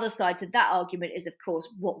then the other side to that argument is, of course,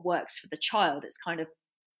 what works for the child. It's kind of,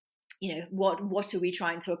 what are we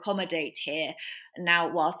trying to accommodate here? And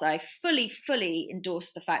now, whilst I fully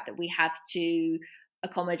endorse the fact that we have to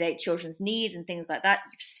accommodate children's needs and things like that,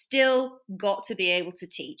 you've still got to be able to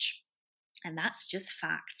teach. And that's just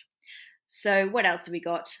fact. So what else have we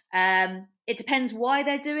got? It depends why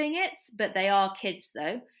they're doing it, but they are kids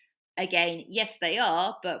though. Again, yes, they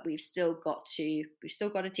are, but we've still got to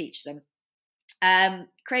teach them.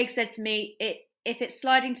 Craig said to me, if it's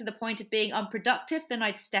sliding to the point of being unproductive, then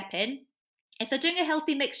I'd step in. If they're doing a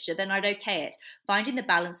healthy mixture, then I'd okay it. Finding the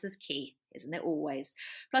balance is key, isn't it always?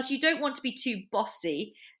 Plus, you don't want to be too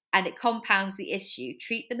bossy, and it compounds the issue.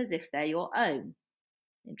 Treat them as if they're your own.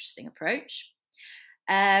 Interesting approach.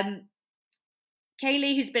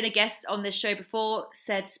 Kaylee, who's been a guest on this show before,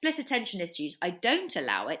 said split attention issues. I don't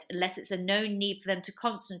allow it unless it's a known need for them to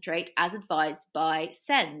concentrate as advised by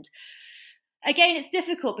SEND. Again, it's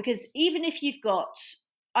difficult because even if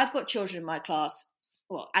I've got children in my class,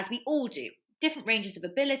 well, as we all do, different ranges of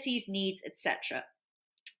abilities, needs, etc.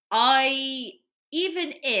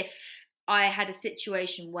 Even if I had a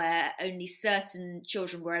situation where only certain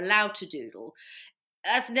children were allowed to doodle,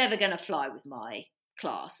 that's never going to fly with my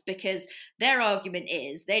class, because their argument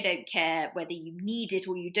is they don't care whether you need it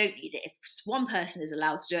or you don't need it. If one person is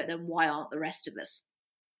allowed to do it, then why aren't the rest of us?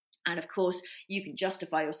 And of course, you can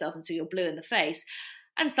justify yourself until you're blue in the face.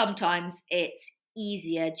 And sometimes it's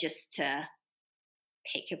easier just to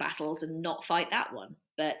pick your battles and not fight that one.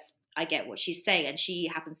 But I get what she's saying, and she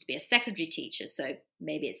happens to be a secondary teacher, so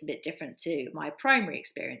maybe it's a bit different to my primary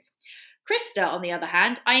experience. Krista, on the other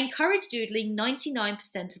hand, I encourage doodling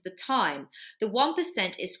 99% of the time. The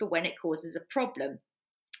 1% is for when it causes a problem.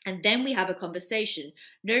 And then we have a conversation.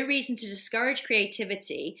 No reason to discourage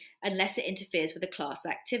creativity unless it interferes with a class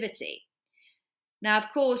activity. Now, of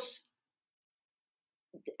course,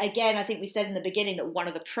 again, I think we said in the beginning that one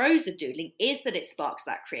of the pros of doodling is that it sparks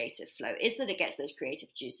that creative flow, is that it gets those creative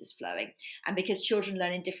juices flowing. And because children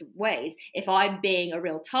learn in different ways, if I'm being a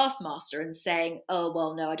real taskmaster and saying, oh,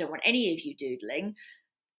 well, no, I don't want any of you doodling,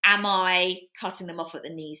 am I cutting them off at the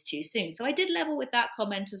knees too soon? So I did level with that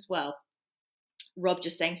comment as well. Rob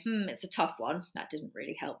just saying, it's a tough one. That didn't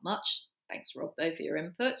really help much. Thanks, Rob, though, for your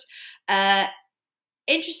input.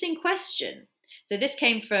 Interesting question. So this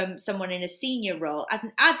came from someone in a senior role. As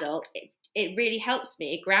an adult, it really helps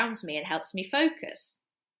me. It grounds me and helps me focus.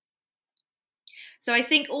 So I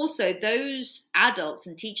think also those adults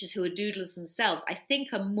and teachers who are doodlers themselves, I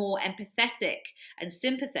think are more empathetic and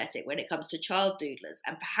sympathetic when it comes to child doodlers.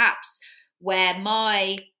 And perhaps where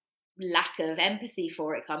my lack of empathy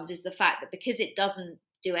for it comes is the fact that because it doesn't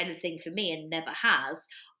do anything for me and never has,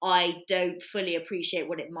 I don't fully appreciate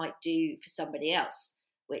what it might do for somebody else,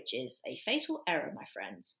 which is a fatal error, my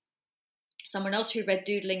friends. Someone else who read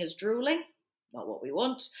doodling as drooling, not what we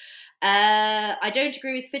want. I don't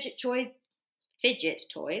agree with fidget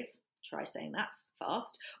toys, try saying that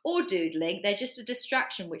fast, or doodling. They're just a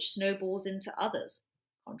distraction which snowballs into others.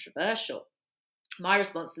 Controversial. My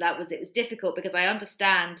response to that was it was difficult because I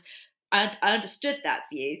understood that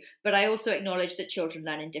view, but I also acknowledge that children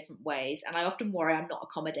learn in different ways, and I often worry I'm not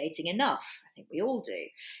accommodating enough. I think we all do.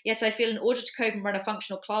 Yet I feel in order to cope and run a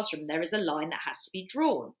functional classroom, there is a line that has to be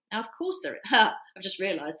drawn. Now, of course, I've just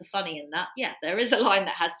realised the funny in that. Yeah, there is a line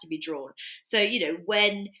that has to be drawn. So,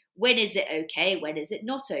 when is it okay? When is it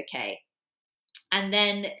not okay? And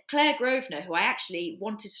then Claire Grosvenor, who I actually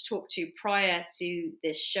wanted to talk to prior to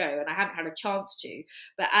this show, and I haven't had a chance to,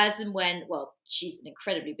 but as and when, well, she's an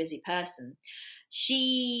incredibly busy person,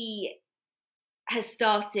 she has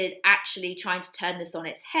started actually trying to turn this on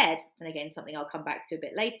its head. And again, something I'll come back to a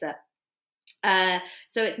bit later.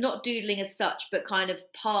 So it's not doodling as such, but kind of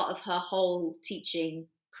part of her whole teaching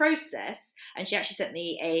process. And she actually sent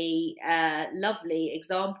me a lovely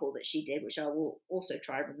example that she did, which I will also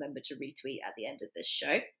try and remember to retweet at the end of this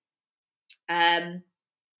show.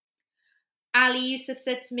 Ali Yusuf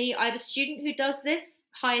said to me, I have a student who does this,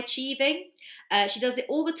 high achieving. She does it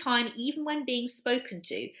all the time, even when being spoken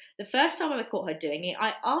to. The first time I caught her doing it,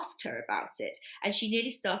 I asked her about it, and she nearly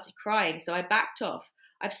started crying, so I backed off.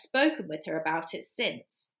 I've spoken with her about it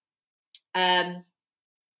since. Again,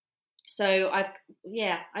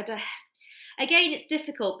 it's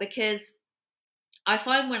difficult because I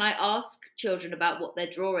find when I ask children about what they're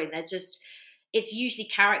drawing, it's usually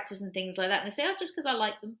characters and things like that. And they say, oh, just because I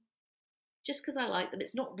like them. Just because I like them.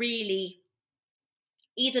 It's not really,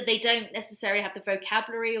 either they don't necessarily have the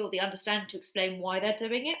vocabulary or the understanding to explain why they're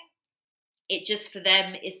doing it. It just for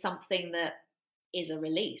them is something that is a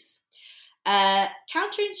release.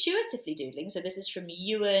 Counterintuitively doodling, so this is from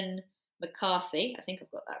Ewan McCarthy, I think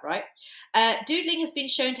I've got that right. Doodling has been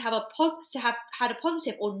shown to have had a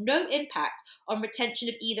positive or no impact on retention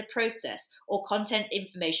of either process or content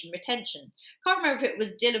information retention. Can't remember if it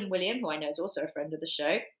was Dylan William, who I know is also a friend of the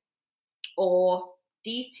show, or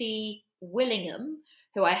D.T. Willingham,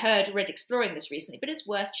 who I heard read exploring this recently, but it's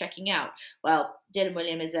worth checking out. Well, Dylan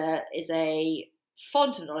William is a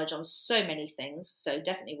font of knowledge on so many things, so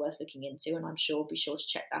definitely worth looking into, and I'm sure be sure to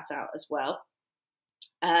check that out as well.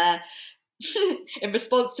 In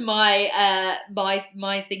response to my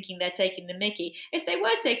thinking they're taking the mickey, if they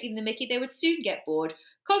were taking the mickey, they would soon get bored.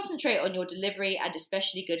 Concentrate on your delivery and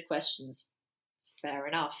especially good questions. Fair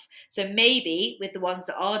enough. So maybe with the ones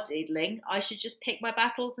that are doodling, I should just pick my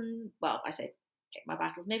battles and, well, I say pick my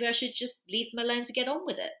battles. Maybe I should just leave them alone to get on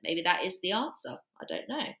with it. Maybe that is the answer. I don't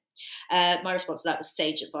know. My response to that was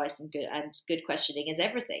sage advice and good questioning is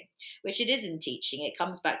everything, which it is in teaching. It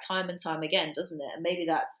comes back time and time again, doesn't it? And maybe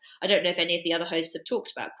that's, I don't know if any of the other hosts have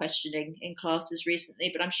talked about questioning in classes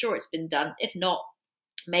recently, but I'm sure it's been done. If not,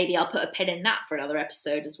 maybe I'll put a pin in that for another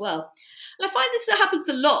episode as well. And I find this happens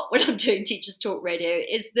a lot when I'm doing Teachers Talk Radio,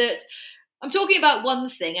 is that I'm talking about one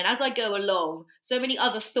thing, and as I go along, so many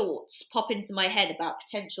other thoughts pop into my head about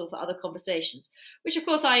potential for other conversations, which of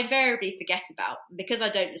course I invariably forget about. Because I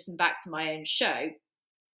don't listen back to my own show,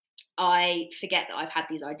 I forget that I've had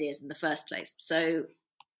these ideas in the first place. So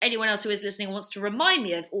anyone else who is listening and wants to remind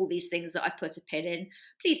me of all these things that I've put a pin in,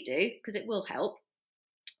 please do, because it will help.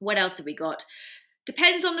 What else have we got?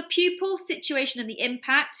 Depends on the pupil, situation and the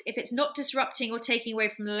impact. If it's not disrupting or taking away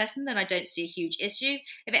from the lesson, then I don't see a huge issue.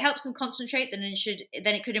 If it helps them concentrate, then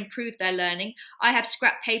it could improve their learning. I have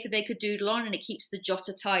scrap paper they could doodle on, and it keeps the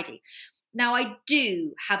jotter tidy. Now, I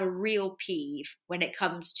do have a real peeve when it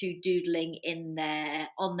comes to doodling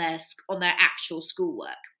on their actual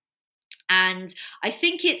schoolwork. And I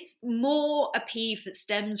think it's more a peeve that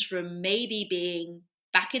stems from maybe being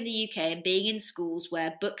back in the UK and being in schools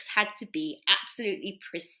where books had to be absolutely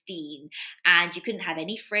pristine, and you couldn't have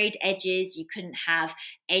any frayed edges, you couldn't have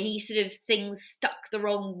any sort of things stuck the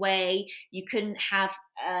wrong way, you couldn't have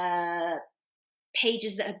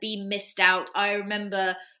pages that had been missed out. I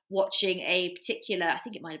remember watching a particular, I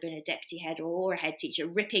think it might have been a deputy head or a head teacher,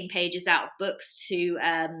 ripping pages out of books to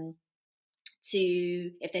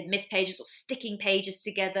if they'd missed pages or sticking pages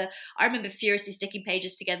together. I remember furiously sticking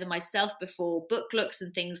pages together myself before book looks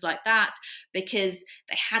and things like that, because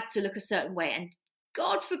they had to look a certain way. And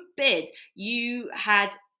God forbid you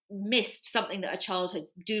had missed something that a child had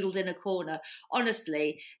doodled in a corner,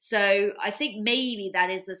 honestly. So I think maybe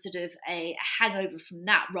that is a sort of a hangover from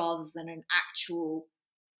that rather than an actual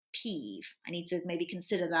peeve. I need to maybe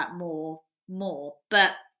consider that more.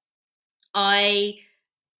 But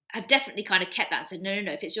I've definitely kind of kept that and said, no,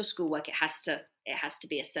 if it's your schoolwork, it has to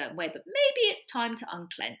be a certain way. But maybe it's time to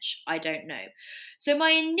unclench. I don't know. So my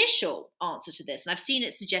initial answer to this, and I've seen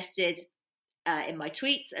it suggested in my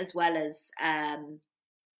tweets as well as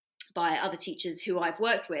by other teachers who I've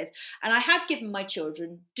worked with, and I have given my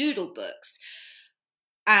children doodle books.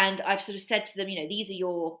 And I've sort of said to them, these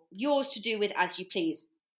are yours to do with as you please.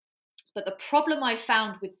 But the problem I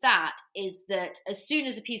found with that is that as soon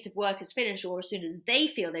as a piece of work is finished, or as soon as they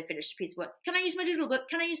feel they've finished a piece of work, can I use my doodle book?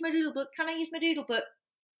 Can I use my doodle book? Can I use my doodle book?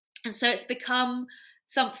 And so it's become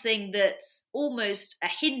something that's almost a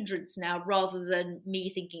hindrance now, rather than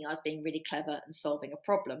me thinking I was being really clever and solving a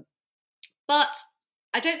problem. But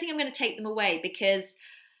I don't think I'm going to take them away, because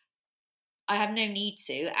I have no need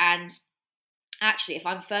to. And actually, if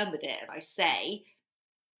I'm firm with it and I say,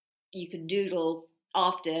 you can doodle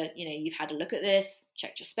after you've had a look at this,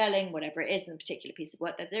 checked your spelling, whatever it is in a particular piece of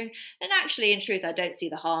work they're doing, then actually in truth I don't see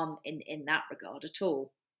the harm in that regard at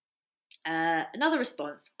all. Another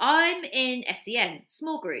response: I'm in SEN,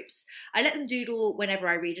 small groups. I let them doodle whenever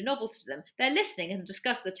I read a novel to them. They're listening and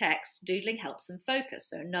discuss the text. Doodling helps them focus.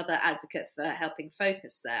 So another advocate for helping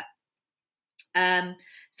focus there.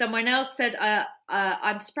 Someone else said,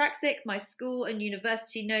 I'm dyspraxic. My school and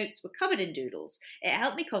university notes were covered in doodles. It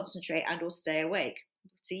helped me concentrate and or stay awake.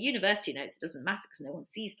 See, university notes, it doesn't matter because no one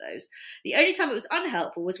sees those. The only time it was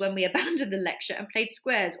unhelpful was when we abandoned the lecture and played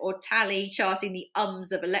squares or tally charting the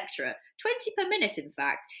ums of a lecturer. 20 per minute, in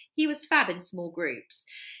fact. He was fab in small groups.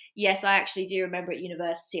 Yes, I actually do remember at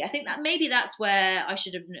university. I think that maybe that's where I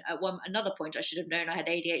should have, at another point, I should have known I had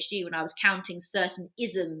ADHD when I was counting certain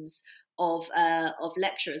isms of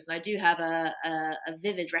lecturers, and I do have a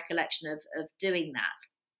vivid recollection of doing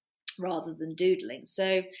that rather than doodling.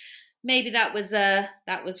 So maybe that was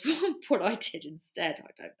what I did instead.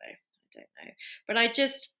 I don't know. But I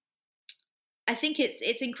think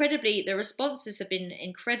it's incredibly, the responses have been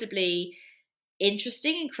incredibly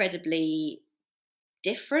interesting, incredibly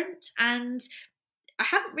different, and I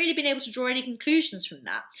haven't really been able to draw any conclusions from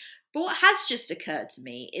that. But what has just occurred to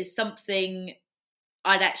me is something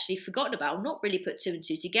I'd actually forgotten about, not really put two and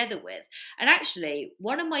two together with. And actually,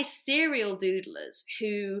 one of my serial doodlers,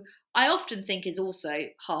 who I often think is also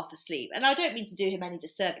half asleep, and I don't mean to do him any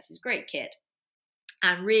disservice, he's a great kid,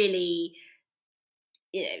 and really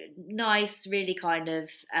nice, really kind of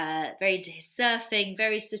very into his surfing,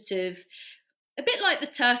 very sort of, a bit like the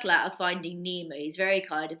turtle out of Finding Nemo. He's very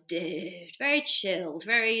kind of dude, very chilled,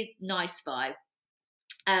 very nice vibe,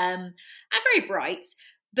 and very bright,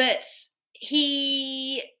 but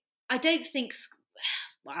I don't think,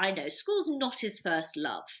 well, I know school's not his first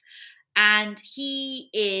love, and he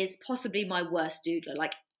is possibly my worst doodler.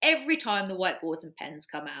 Like, every time the whiteboards and pens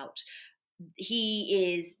come out,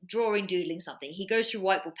 he is drawing, doodling something. He goes through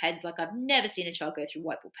whiteboard pens like I've never seen a child go through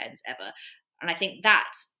whiteboard pens ever. And I think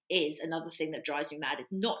that is another thing that drives me mad.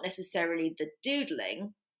 It's not necessarily the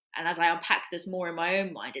doodling. And as I unpack this more in my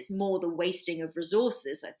own mind, it's more the wasting of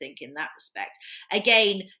resources, I think, in that respect.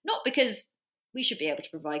 Again, not because we should be able to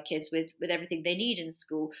provide kids with everything they need in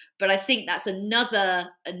school, but I think that's another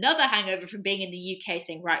hangover from being in the UK,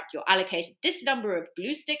 saying, right, you're allocated this number of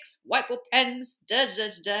glue sticks, whiteboard pens,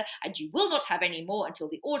 and you will not have any more until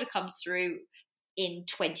the order comes through in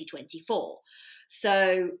 2024.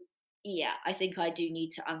 So yeah, I think I do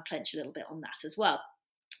need to unclench a little bit on that as well.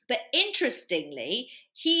 But interestingly,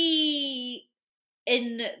 he,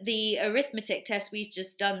 in the arithmetic test we've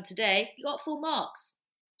just done today, he got full marks.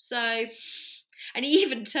 So, and he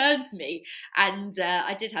even turned to me, and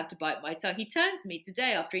I did have to bite my tongue. He turned to me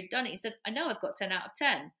today after he'd done it. He said, I know I've got 10 out of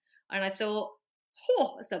 10. And I thought,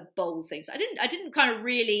 oh, that's a bold thing. So I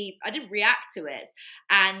didn't react to it.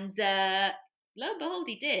 And lo and behold,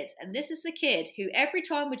 he did. And this is the kid who every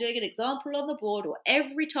time we're doing an example on the board, or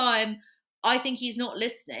every time I think he's not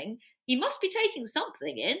listening, he must be taking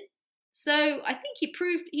something in. So I think he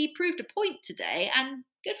proved a point today, and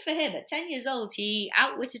good for him. At 10 years old, he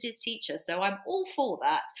outwitted his teacher. So I'm all for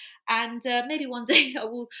that. And maybe one day I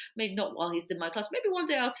will, maybe not while he's in my class, maybe one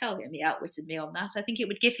day I'll tell him he outwitted me on that. I think it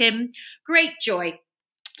would give him great joy.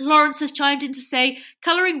 Lawrence has chimed in to say,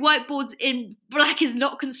 colouring whiteboards in black is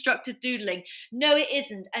not constructive doodling. No, it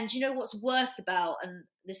isn't. And you know what's worse about, and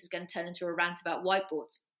this is going to turn into a rant about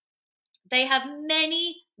whiteboards, they have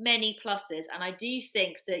many, many pluses, and I do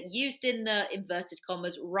think that used in the inverted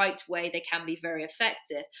commas right way, they can be very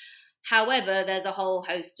effective. However, there's a whole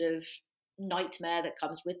host of nightmare that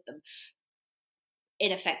comes with them.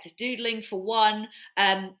 Ineffective doodling, for one.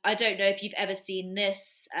 I don't know if you've ever seen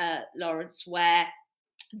this, Lawrence, where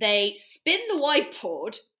they spin the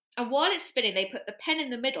whiteboard, and while it's spinning, they put the pen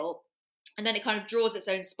in the middle, and then it kind of draws its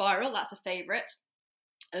own spiral. That's a favourite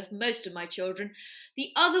of most of my children.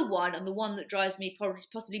 The other one, and the one that drives me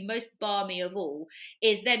possibly most balmy of all,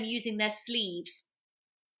 is them using their sleeves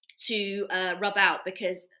to rub out,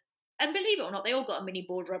 because, and believe it or not, they all got a mini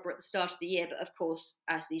board rubber at the start of the year, but of course,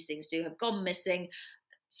 as these things do, have gone missing.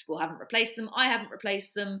 School haven't replaced them. I haven't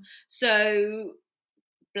replaced them. So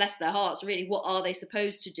bless their hearts, really, what are they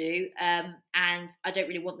supposed to do? And I don't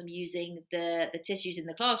really want them using the tissues in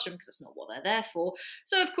the classroom, because that's not what they're there for.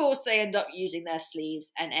 So, of course, they end up using their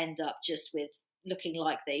sleeves and end up just with looking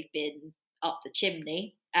like they've been up the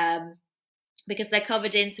chimney, because they're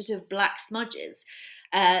covered in sort of black smudges.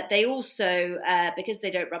 They also, because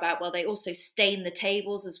they don't rub out well, they also stain the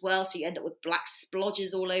tables as well. So you end up with black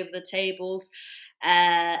splodges all over the tables.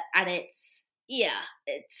 And it's, it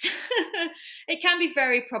can be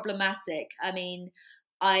very problematic. I mean,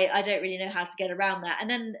 I don't really know how to get around that. And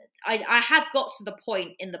then I have got to the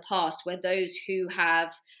point in the past where those who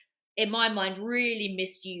have, in my mind, really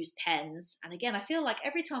misused pens. And again, I feel like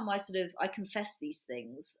every time I confess these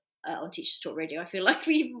things on Teachers Talk Radio, I feel like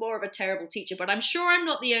I'm even more of a terrible teacher, but I'm sure I'm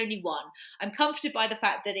not the only one. I'm comforted by the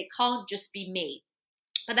fact that it can't just be me.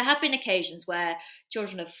 But there have been occasions where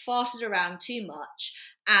children have farted around too much,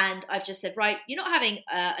 and I've just said, right, you're not having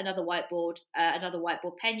another whiteboard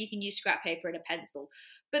pen. You can use scrap paper and a pencil.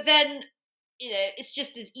 But then, it's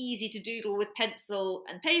just as easy to doodle with pencil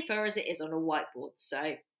and paper as it is on a whiteboard.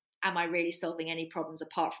 So am I really solving any problems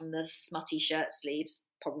apart from the smutty shirt sleeves?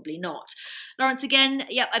 Probably not. Lawrence again,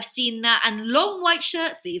 yep, I've seen that. And long white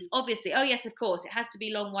shirt sleeves, obviously. Oh yes, of course, it has to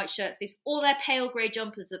be long white shirt sleeves. Or their pale grey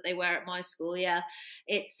jumpers that they wear at my school. Yeah,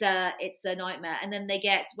 it's a nightmare. And then they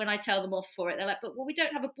get, when I tell them off for it, they're like, but we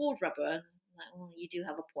don't have a board rubber. And I'm like, well, you do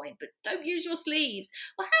have a point, but don't use your sleeves.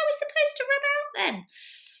 Well, how are we supposed to rub out then?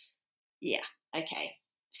 Yeah, okay,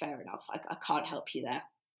 fair enough. I can't help you there.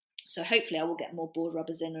 So hopefully I will get more board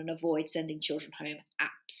rubbers in and avoid sending children home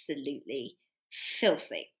absolutely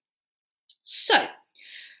filthy. So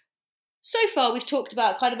far we've talked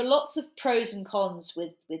about kind of lots of pros and cons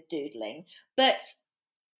with doodling, but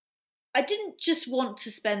I didn't just want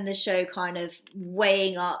to spend the show kind of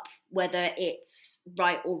weighing up whether it's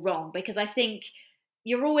right or wrong, because I think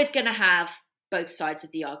you're always going to have both sides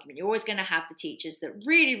of the argument. You're always going to have the teachers that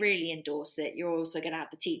really, really endorse it. You're also going to have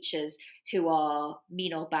the teachers who are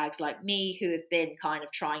mean old bags like me, who have been kind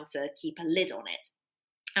of trying to keep a lid on it.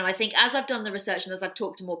 And I think as I've done the research and as I've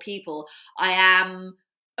talked to more people, I am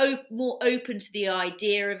more open to the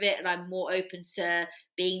idea of it, and I'm more open to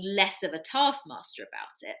being less of a taskmaster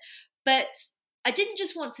about it. But I didn't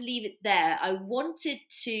just want to leave it there. I wanted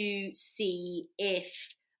to see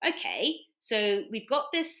if, okay, so we've got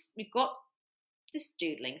this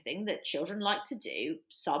doodling thing that children like to do.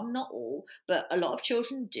 Some, not all, but a lot of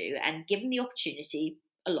children do. And given the opportunity,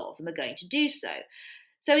 a lot of them are going to do so.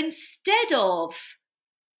 So instead of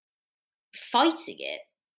fighting it,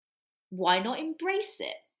 why not embrace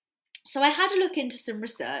it? So I had a look into some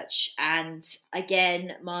research, and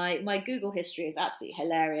again, my Google history is absolutely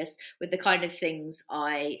hilarious with the kind of things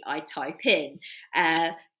I type in.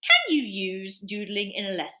 Can you use doodling in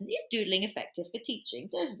a lesson? Is doodling effective for teaching?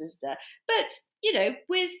 But,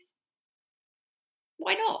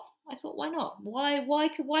 why not? I thought, why not? Why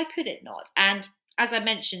could it not? And as I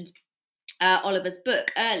mentioned, Oliver's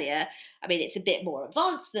book earlier, I mean, it's a bit more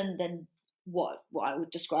advanced than what I would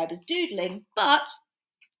describe as doodling, but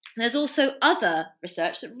there's also other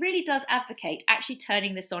research that really does advocate actually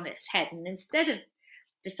turning this on its head. And instead of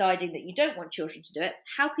deciding that you don't want children to do it,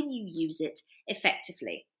 how can you use it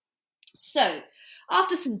effectively? So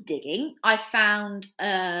after some digging, I found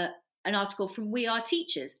an article from We Are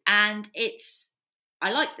Teachers, and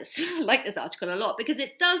I like this. I like this article a lot because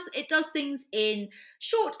it does things in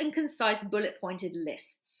short and concise bullet-pointed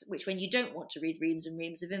lists, which when you don't want to read reams and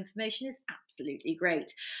reams of information is absolutely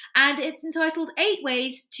great. And it's entitled 8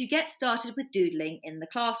 Ways to Get Started with Doodling in the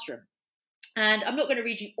Classroom. And I'm not going to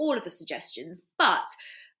read you all of the suggestions, but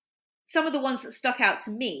some of the ones that stuck out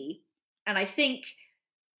to me, and I think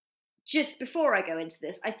just before I go into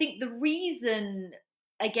this, I think the reason,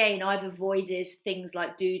 again, I've avoided things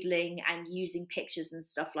like doodling and using pictures and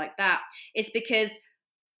stuff like that is because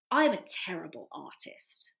I'm a terrible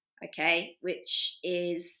artist, okay? Which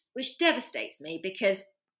devastates me because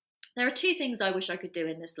there are 2 things I wish I could do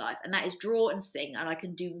in this life, and that is draw and sing, and I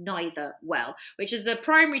can do neither well, which is a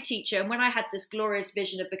primary teacher. And when I had this glorious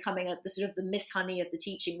vision of becoming the sort of the Miss Honey of the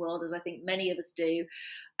teaching world, as I think many of us do,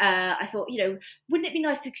 I thought, wouldn't it be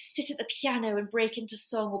nice to sit at the piano and break into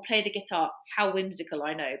song or play the guitar? How whimsical,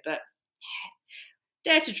 I know, but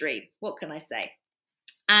dare to dream. What can I say?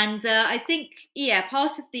 And I think,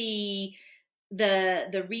 part of the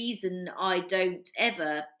reason I don't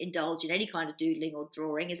ever indulge in any kind of doodling or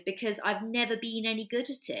drawing is because I've never been any good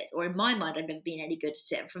at it, or in my mind I've never been any good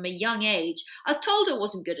at it. And from a young age I was told I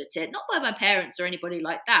wasn't good at it, not by my parents or anybody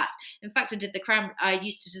like that. In fact, I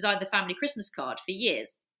used to design the family Christmas card for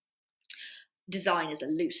years. Design is a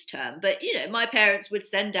loose term, but my parents would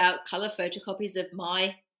send out colour photocopies of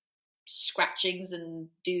my scratchings and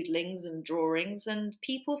doodlings and drawings, and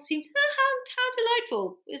people seemed to how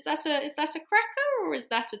delightful. Is that a cracker or is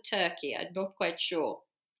that a turkey? I'm not quite sure,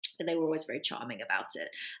 but they were always very charming about it,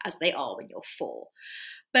 as they are when you're 4.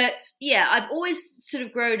 But I've always sort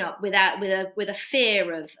of grown up with a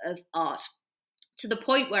fear of art, to the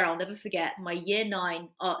point where I'll never forget my year 9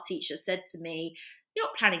 art teacher said to me, "You're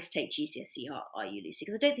not planning to take GCSE art, are you, Lucy?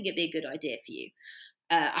 Because I don't think it'd be a good idea for you."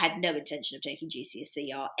 I had no intention of taking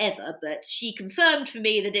GCSE art ever, but she confirmed for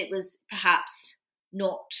me that it was perhaps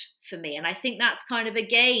not for me. And I think that's kind of,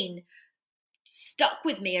 again, stuck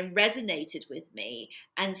with me and resonated with me.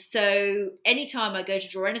 And so anytime I go to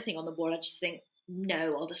draw anything on the board, I just think,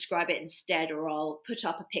 no, I'll describe it instead, or I'll put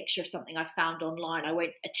up a picture of something I found online. I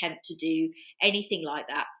won't attempt to do anything like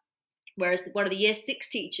that. Whereas one of the year 6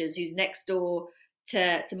 teachers who's next door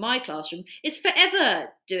to my classroom is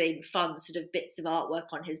forever doing fun sort of bits of artwork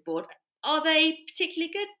on his board. Are they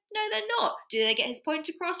particularly good? No, they're not. Do they get his point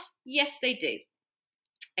across? Yes, they do.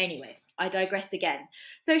 Anyway, I digress again.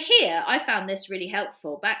 So here, I found this really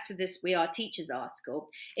helpful. Back to this We Are Teachers article.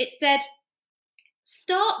 It said,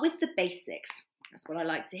 start with the basics. That's what I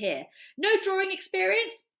like to hear. No drawing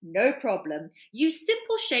experience? No problem. Use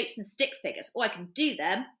simple shapes and stick figures, I can do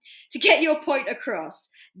them, to get your point across.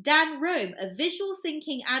 Dan Rome, a visual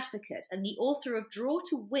thinking advocate and the author of Draw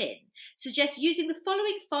to Win, suggests using the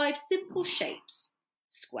following 5 simple shapes: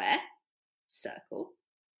 square, circle,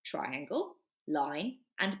 triangle, line,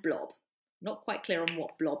 and blob. Not quite clear on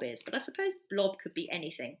what blob is, but I suppose blob could be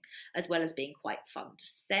anything, as well as being quite fun to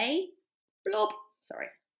say. Blob, sorry.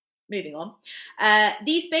 Moving on.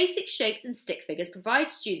 These basic shapes and stick figures provide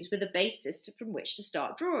students with a basis from which to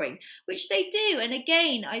start drawing, which they do. And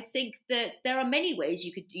again, I think that there are many ways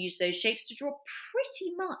you could use those shapes to draw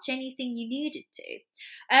pretty much anything you needed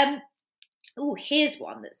to. Here's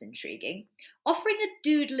one that's intriguing. Offering a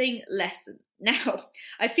doodling lesson. Now,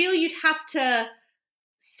 I feel you'd have to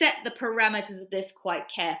set the parameters of this quite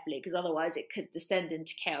carefully, because otherwise it could descend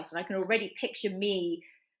into chaos. And I can already picture me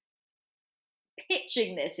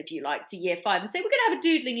pitching this, if you like, to year 5 and say, we're going to have a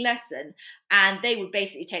doodling lesson, and they would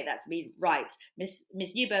basically take that to mean, right, Miss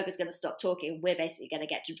Newberger's going to stop talking, and we're basically going to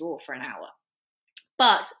get to draw for an hour.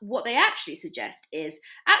 But what they actually suggest is,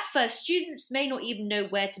 at first, students may not even know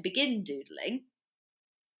where to begin doodling,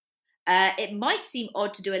 It might seem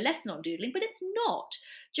odd to do a lesson on doodling, but it's not.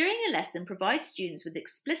 During a lesson, provide students with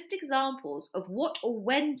explicit examples of what or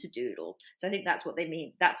when to doodle. So I think that's what they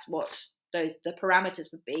mean. That's what the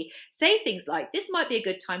parameters would be. Say things like, this might be a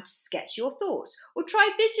good time to sketch your thoughts, or try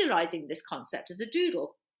visualizing this concept as a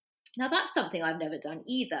doodle. Now, that's something I've never done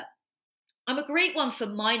either. I'm a great one for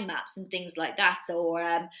mind maps and things like that, or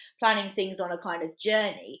planning things on a kind of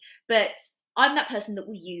journey, but I'm that person that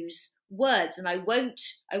will use words, and I won't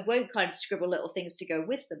kind of scribble little things to go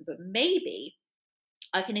with them, but maybe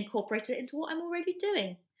I can incorporate it into what I'm already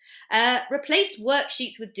doing. Replace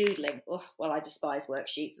worksheets with doodling. Oh, well, I despise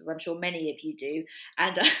worksheets, as I'm sure many of you do.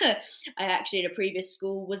 And I actually, at a previous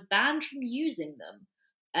school, was banned from using them.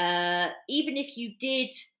 Even if you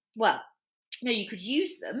did, well, no, you could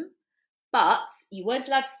use them, but you weren't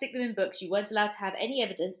allowed to stick them in books. You weren't allowed to have any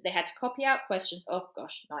evidence. They had to copy out questions. Oh,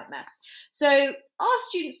 gosh, nightmare. So are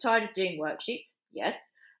students tired of doing worksheets?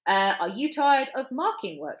 Yes. Are you tired of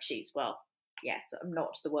marking worksheets? Well, yes, I'm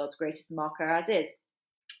not the world's greatest marker as is.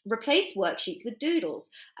 Replace worksheets with doodles.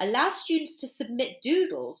 Allow students to submit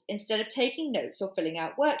doodles instead of taking notes or filling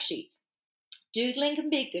out worksheets. Doodling can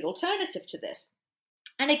be a good alternative to this.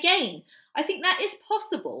 And again, I think that is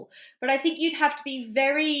possible, but I think you'd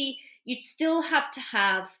still have to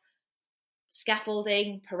have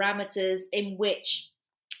scaffolding, parameters in which,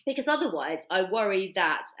 because otherwise I worry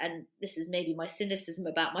that, and this is maybe my cynicism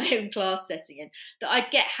about my own class setting in, that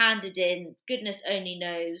I'd get handed in, goodness only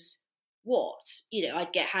knows what,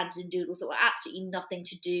 I'd get handed in doodles that were absolutely nothing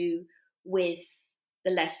to do with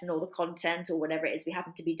the lesson or the content or whatever it is we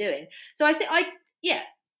happen to be doing. So I think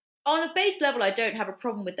on a base level, I don't have a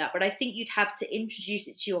problem with that, but I think you'd have to introduce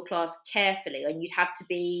it to your class carefully, and you'd have to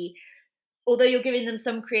be, although you're giving them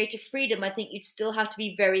some creative freedom, I think you'd still have to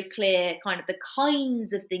be very clear kind of the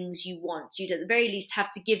kinds of things you want. You'd at the very least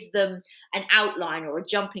have to give them an outline or a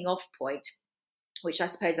jumping off point, which I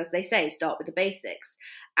suppose, as they say, start with the basics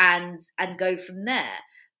and go from there.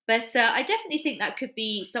 But I definitely think that could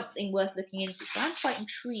be something worth looking into. So I'm quite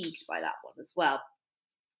intrigued by that one as well.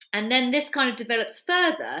 And then this kind of develops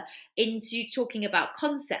further into talking about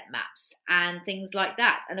concept maps and things like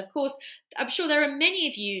that. And of course, I'm sure there are many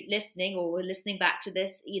of you listening or listening back to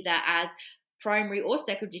this either as primary or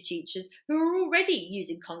secondary teachers who are already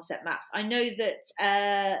using concept maps. I know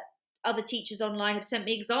that other teachers online have sent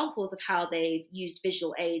me examples of how they've used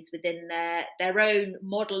visual aids within their own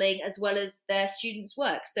modelling as well as their students'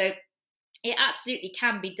 work. So it absolutely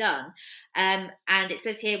can be done. And it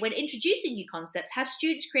says here, when introducing new concepts, have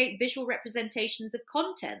students create visual representations of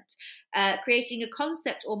content. Creating a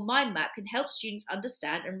concept or mind map can help students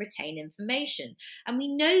understand and retain information. And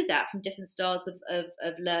we know that from different styles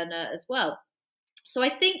of learner as well. So I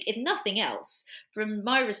think, if nothing else, from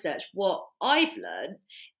my research, what I've learned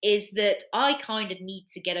is that I kind of need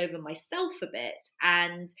to get over myself a bit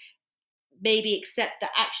and maybe accept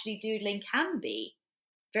that actually doodling can be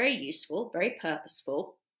very useful, very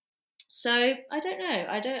purposeful. So I don't know.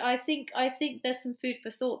 I think there's some food for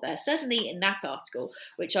thought there. Certainly in that article,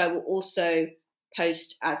 which I will also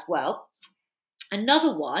post as well.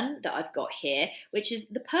 Another one that I've got here, which is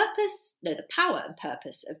the power and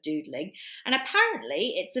purpose of doodling. And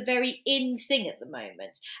apparently it's a very in thing at the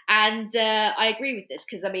moment. And I agree with this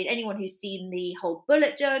because, anyone who's seen the whole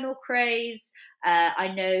bullet journal craze, I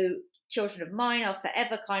know children of mine are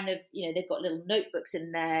forever kind of, they've got little notebooks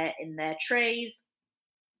in their trays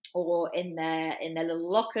or in their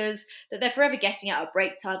little lockers that they're forever getting out at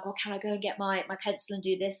break time. Oh, can I go and get my pencil and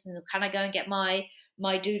do this? And can I go and get my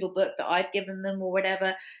doodle book that I've given them or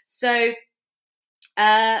whatever? So,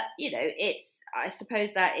 I suppose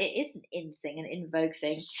that it is an in thing, an in vogue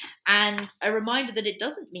thing. And a reminder that it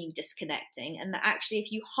doesn't mean disconnecting, and that actually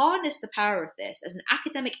if you harness the power of this as an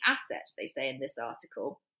academic asset, they say in this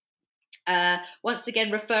article, once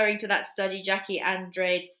again referring to that study, Jackie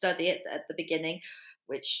Andrade study at the beginning,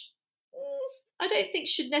 which I don't think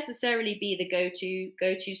should necessarily be the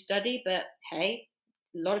go-to study, but hey,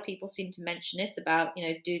 a lot of people seem to mention it about,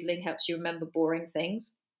 doodling helps you remember boring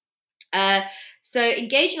things. So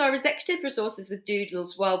engaging our executive resources with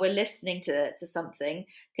doodles while we're listening to something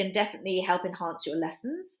can definitely help enhance your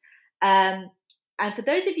lessons. And for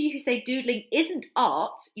those of you who say doodling isn't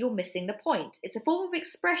art, you're missing the point. It's a form of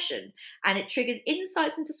expression, and it triggers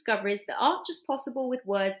insights and discoveries that aren't just possible with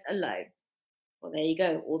words alone. Well, there you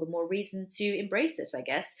go. All the more reason to embrace it, I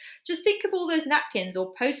guess. Just think of all those napkins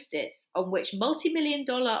or Post-its on which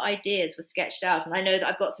multi-million-dollar ideas were sketched out. And I know that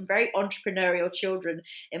I've got some very entrepreneurial children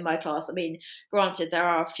in my class. Granted, there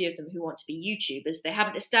are a few of them who want to be YouTubers. They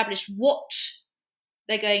haven't established what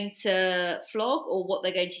they're going to vlog or what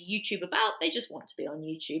they're going to YouTube about. They just want to be on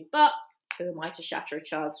YouTube. But who am I to shatter a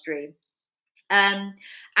child's dream? And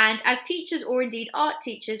as teachers, or indeed art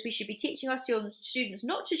teachers, we should be teaching our students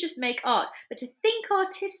not to just make art, but to think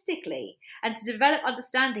artistically and to develop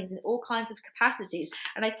understandings in all kinds of capacities.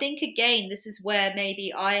 And I think, again, this is where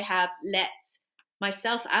maybe I have let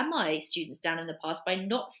myself and my students down in the past by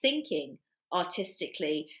not thinking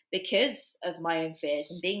artistically because of my own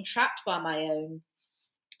fears and being trapped by my own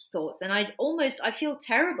thoughts. And I feel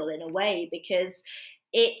terrible in a way, because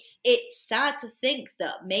it's sad to think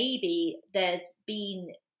that maybe there's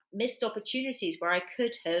been missed opportunities where I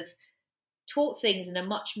could have taught things in a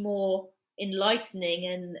much more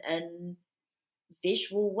enlightening and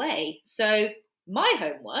visual way. So my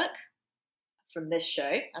homework from this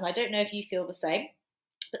show, and I don't know if you feel the same,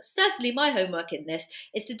 but certainly my homework in this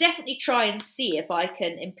is to definitely try and see if I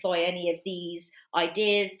can employ any of these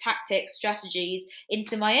ideas, tactics, strategies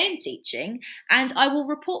into my own teaching, and I will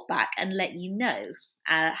report back and let you know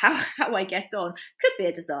how I get on. Could be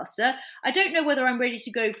a disaster. I don't know whether I'm ready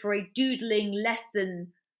to go for a doodling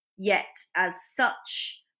lesson yet as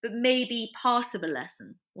such, but maybe part of a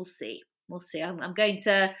lesson. We'll see. I'm going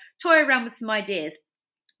to toy around with some ideas.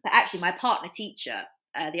 But actually, my partner teacher,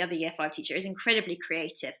 the other Year 5 teacher, is incredibly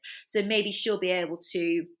creative. So maybe she'll be able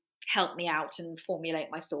to help me out and formulate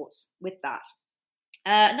my thoughts with that.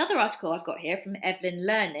 Another article I've got here from Evelyn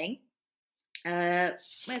Learning.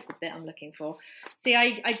 Where's the bit I'm looking for? See,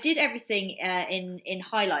 I did everything in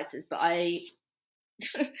highlighters, but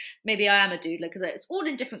maybe I am a doodler because it's all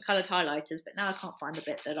in different coloured highlighters, but now I can't find the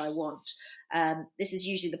bit that I want. This is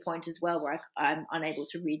usually the point as well where I'm unable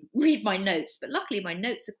to read my notes, but luckily my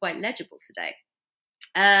notes are quite legible today.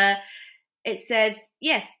 It says,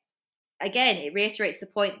 yes, again, it reiterates the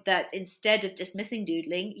point that instead of dismissing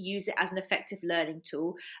doodling, use it as an effective learning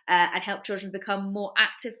tool and help children become more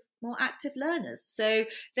active learners. So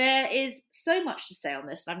there is so much to say on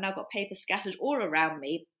this, and I've now got paper scattered all around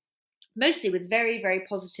me, mostly with very, very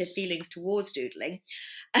positive feelings towards doodling.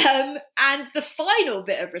 And the final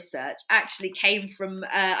bit of research actually came from,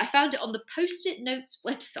 I found it on the Post-it Notes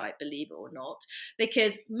website, believe it or not,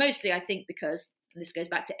 because mostly I think because, and this goes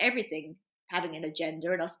back to everything having an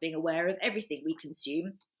agenda and us being aware of everything we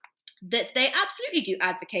consume, that they absolutely do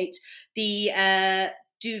advocate the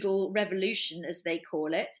doodle revolution, as they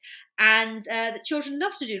call it, and that children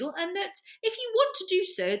love to doodle, and that if you want to do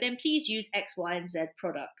so, then please use X, Y, and Z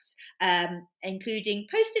products, including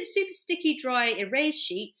Post-it super sticky dry erase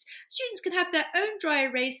sheets. Students can have their own dry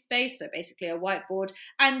erase space, so basically a whiteboard,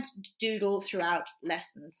 and doodle throughout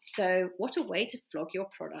lessons. So what a way to flog your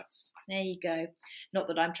products. There you go. Not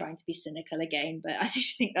that I'm trying to be cynical again, but I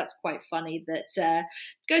just think that's quite funny that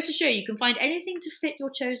goes to show you can find anything to fit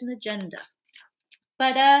your chosen agenda.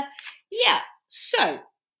 But yeah, so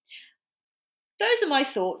those are my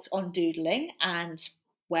thoughts on doodling and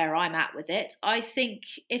where I'm at with it. I think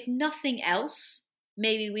if nothing else,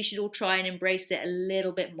 maybe we should all try and embrace it a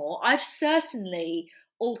little bit more. I've certainly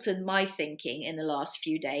altered my thinking in the last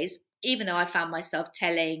few days, even though I found myself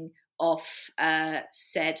telling off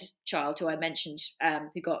said child who I mentioned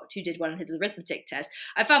who did one of his arithmetic tests.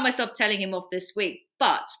 I found myself telling him off this week,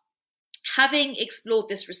 but having explored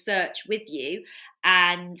this research with you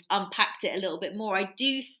and unpacked it a little bit more, I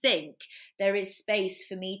do think there is space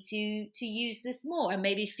for me to use this more, and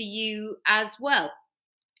maybe for you as well.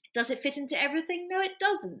 Does it fit into everything? No, it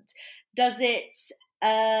doesn't. Does it?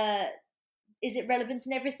 Is it relevant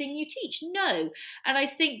in everything you teach? No. And I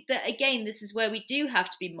think that, again, this is where we do have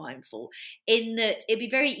to be mindful, in that it'd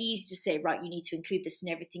be very easy to say, right, you need to include this in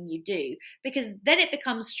everything you do, because then it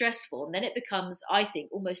becomes stressful, and then it becomes, I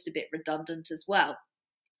think, almost a bit redundant as well.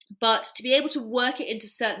 But to be able to work it into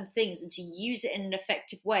certain things and to use it in an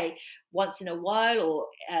effective way once in a while or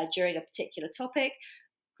during a particular topic,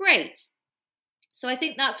 great. So I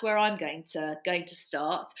think that's where I'm going to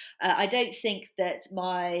start. I don't think that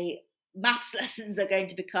my maths lessons are going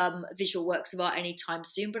to become visual works of art anytime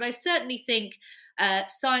soon, but I certainly think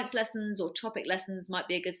science lessons or topic lessons might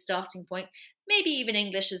be a good starting point, maybe even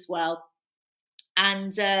English as well.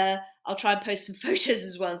 And I'll try and post some photos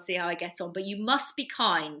as well and see how I get on. But you must be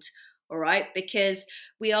kind, all right, because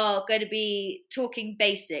we are going to be talking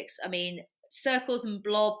basics. I mean, circles and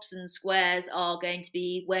blobs and squares are going to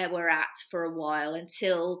be where we're at for a while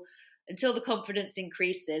until the confidence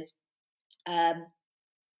increases.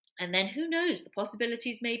 And then who knows, the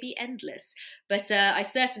possibilities may be endless. But I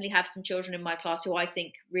certainly have some children in my class who I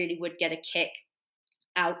think really would get a kick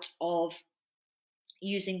out of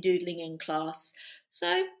using doodling in class.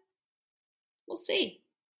 So we'll see.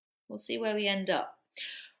 We'll see where we end up.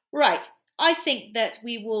 Right, I think that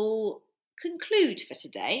we will conclude for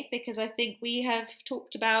today, because I think we have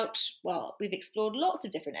talked about, well, we've explored lots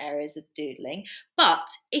of different areas of doodling. But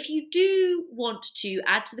if you do want to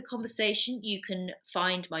add to the conversation, you can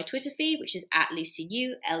find my Twitter feed, which is at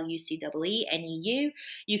LucyNeu, LucyEENEU.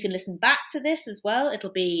 You can listen back to this as well.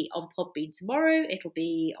 It'll be on Podbean tomorrow. It'll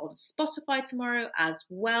be on Spotify tomorrow as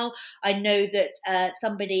well. I know that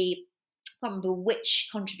somebody, I can't remember which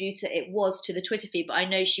contributor it was to the Twitter feed, but I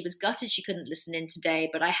know she was gutted she couldn't listen in today.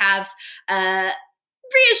 But I have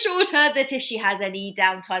reassured her that if she has any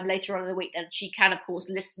downtime later on in the week, then she can, of course,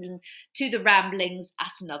 listen to the ramblings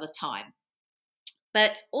at another time.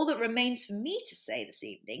 But all that remains for me to say this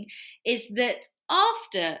evening is that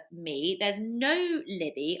after me, there's no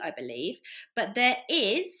Libby, I believe, but there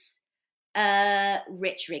is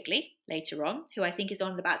Rich Wrigley later on, who I think is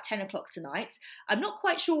on at about 10 o'clock tonight. I'm not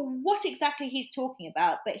quite sure what exactly he's talking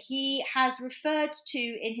about, but he has referred to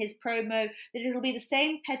in his promo that it'll be the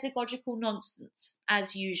same pedagogical nonsense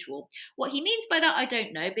as usual. What he means by that, I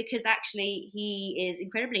don't know, because actually he is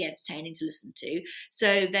incredibly entertaining to listen to,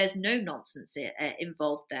 so there's no nonsense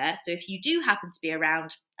involved there. So if you do happen to be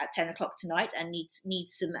around at 10 o'clock tonight and need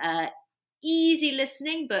some easy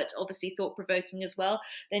listening, but obviously thought-provoking as well,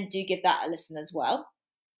 then do give that a listen as well.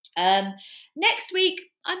 Next week,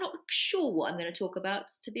 I'm not sure what I'm going to talk about,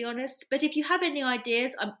 to be honest, but if you have any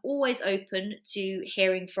ideas, I'm always open to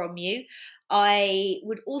hearing from you. I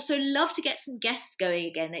would also love to get some guests going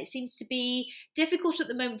again. It seems to be difficult at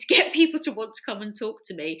the moment to get people to want to come and talk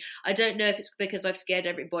to me. I don't know if it's because I've scared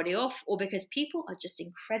everybody off or because people are just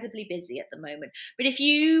incredibly busy at the moment. But if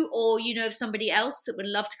you or you know of somebody else that would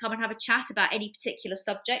love to come and have a chat about any particular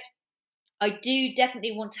subject, I do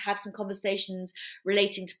definitely want to have some conversations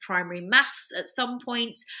relating to primary maths at some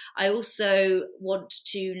point. I also want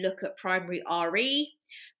to look at primary RE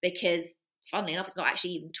because, funnily enough, it's not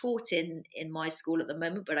actually even taught in my school at the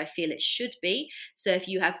moment, but I feel it should be. So if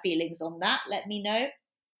you have feelings on that, let me know.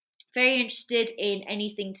 Very interested in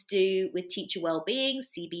anything to do with teacher wellbeing,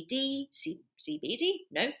 CPD.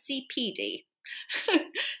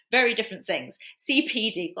 Very different things.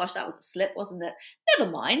 CPD, gosh, that was a slip, wasn't it?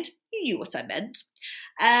 Never mind, you knew what I meant.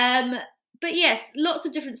 But yes, lots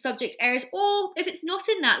of different subject areas, or if it's not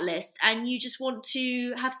in that list and you just want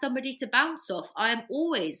to have somebody to bounce off, I am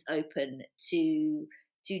always open to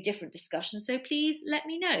different discussions, so please let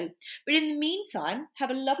me know. But in the meantime,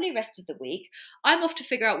 have a lovely rest of the week. I'm off to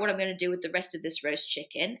figure out what I'm going to do with the rest of this roast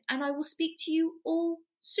chicken, and I will speak to you all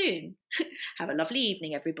soon. Have a lovely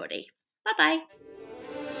evening, everybody. Bye-bye.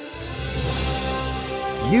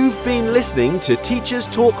 You've been listening to Teachers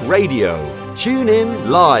Talk Radio. Tune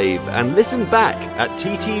in live and listen back at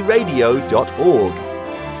ttradio.org.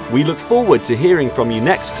 We look forward to hearing from you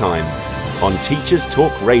next time on Teachers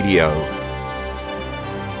Talk Radio.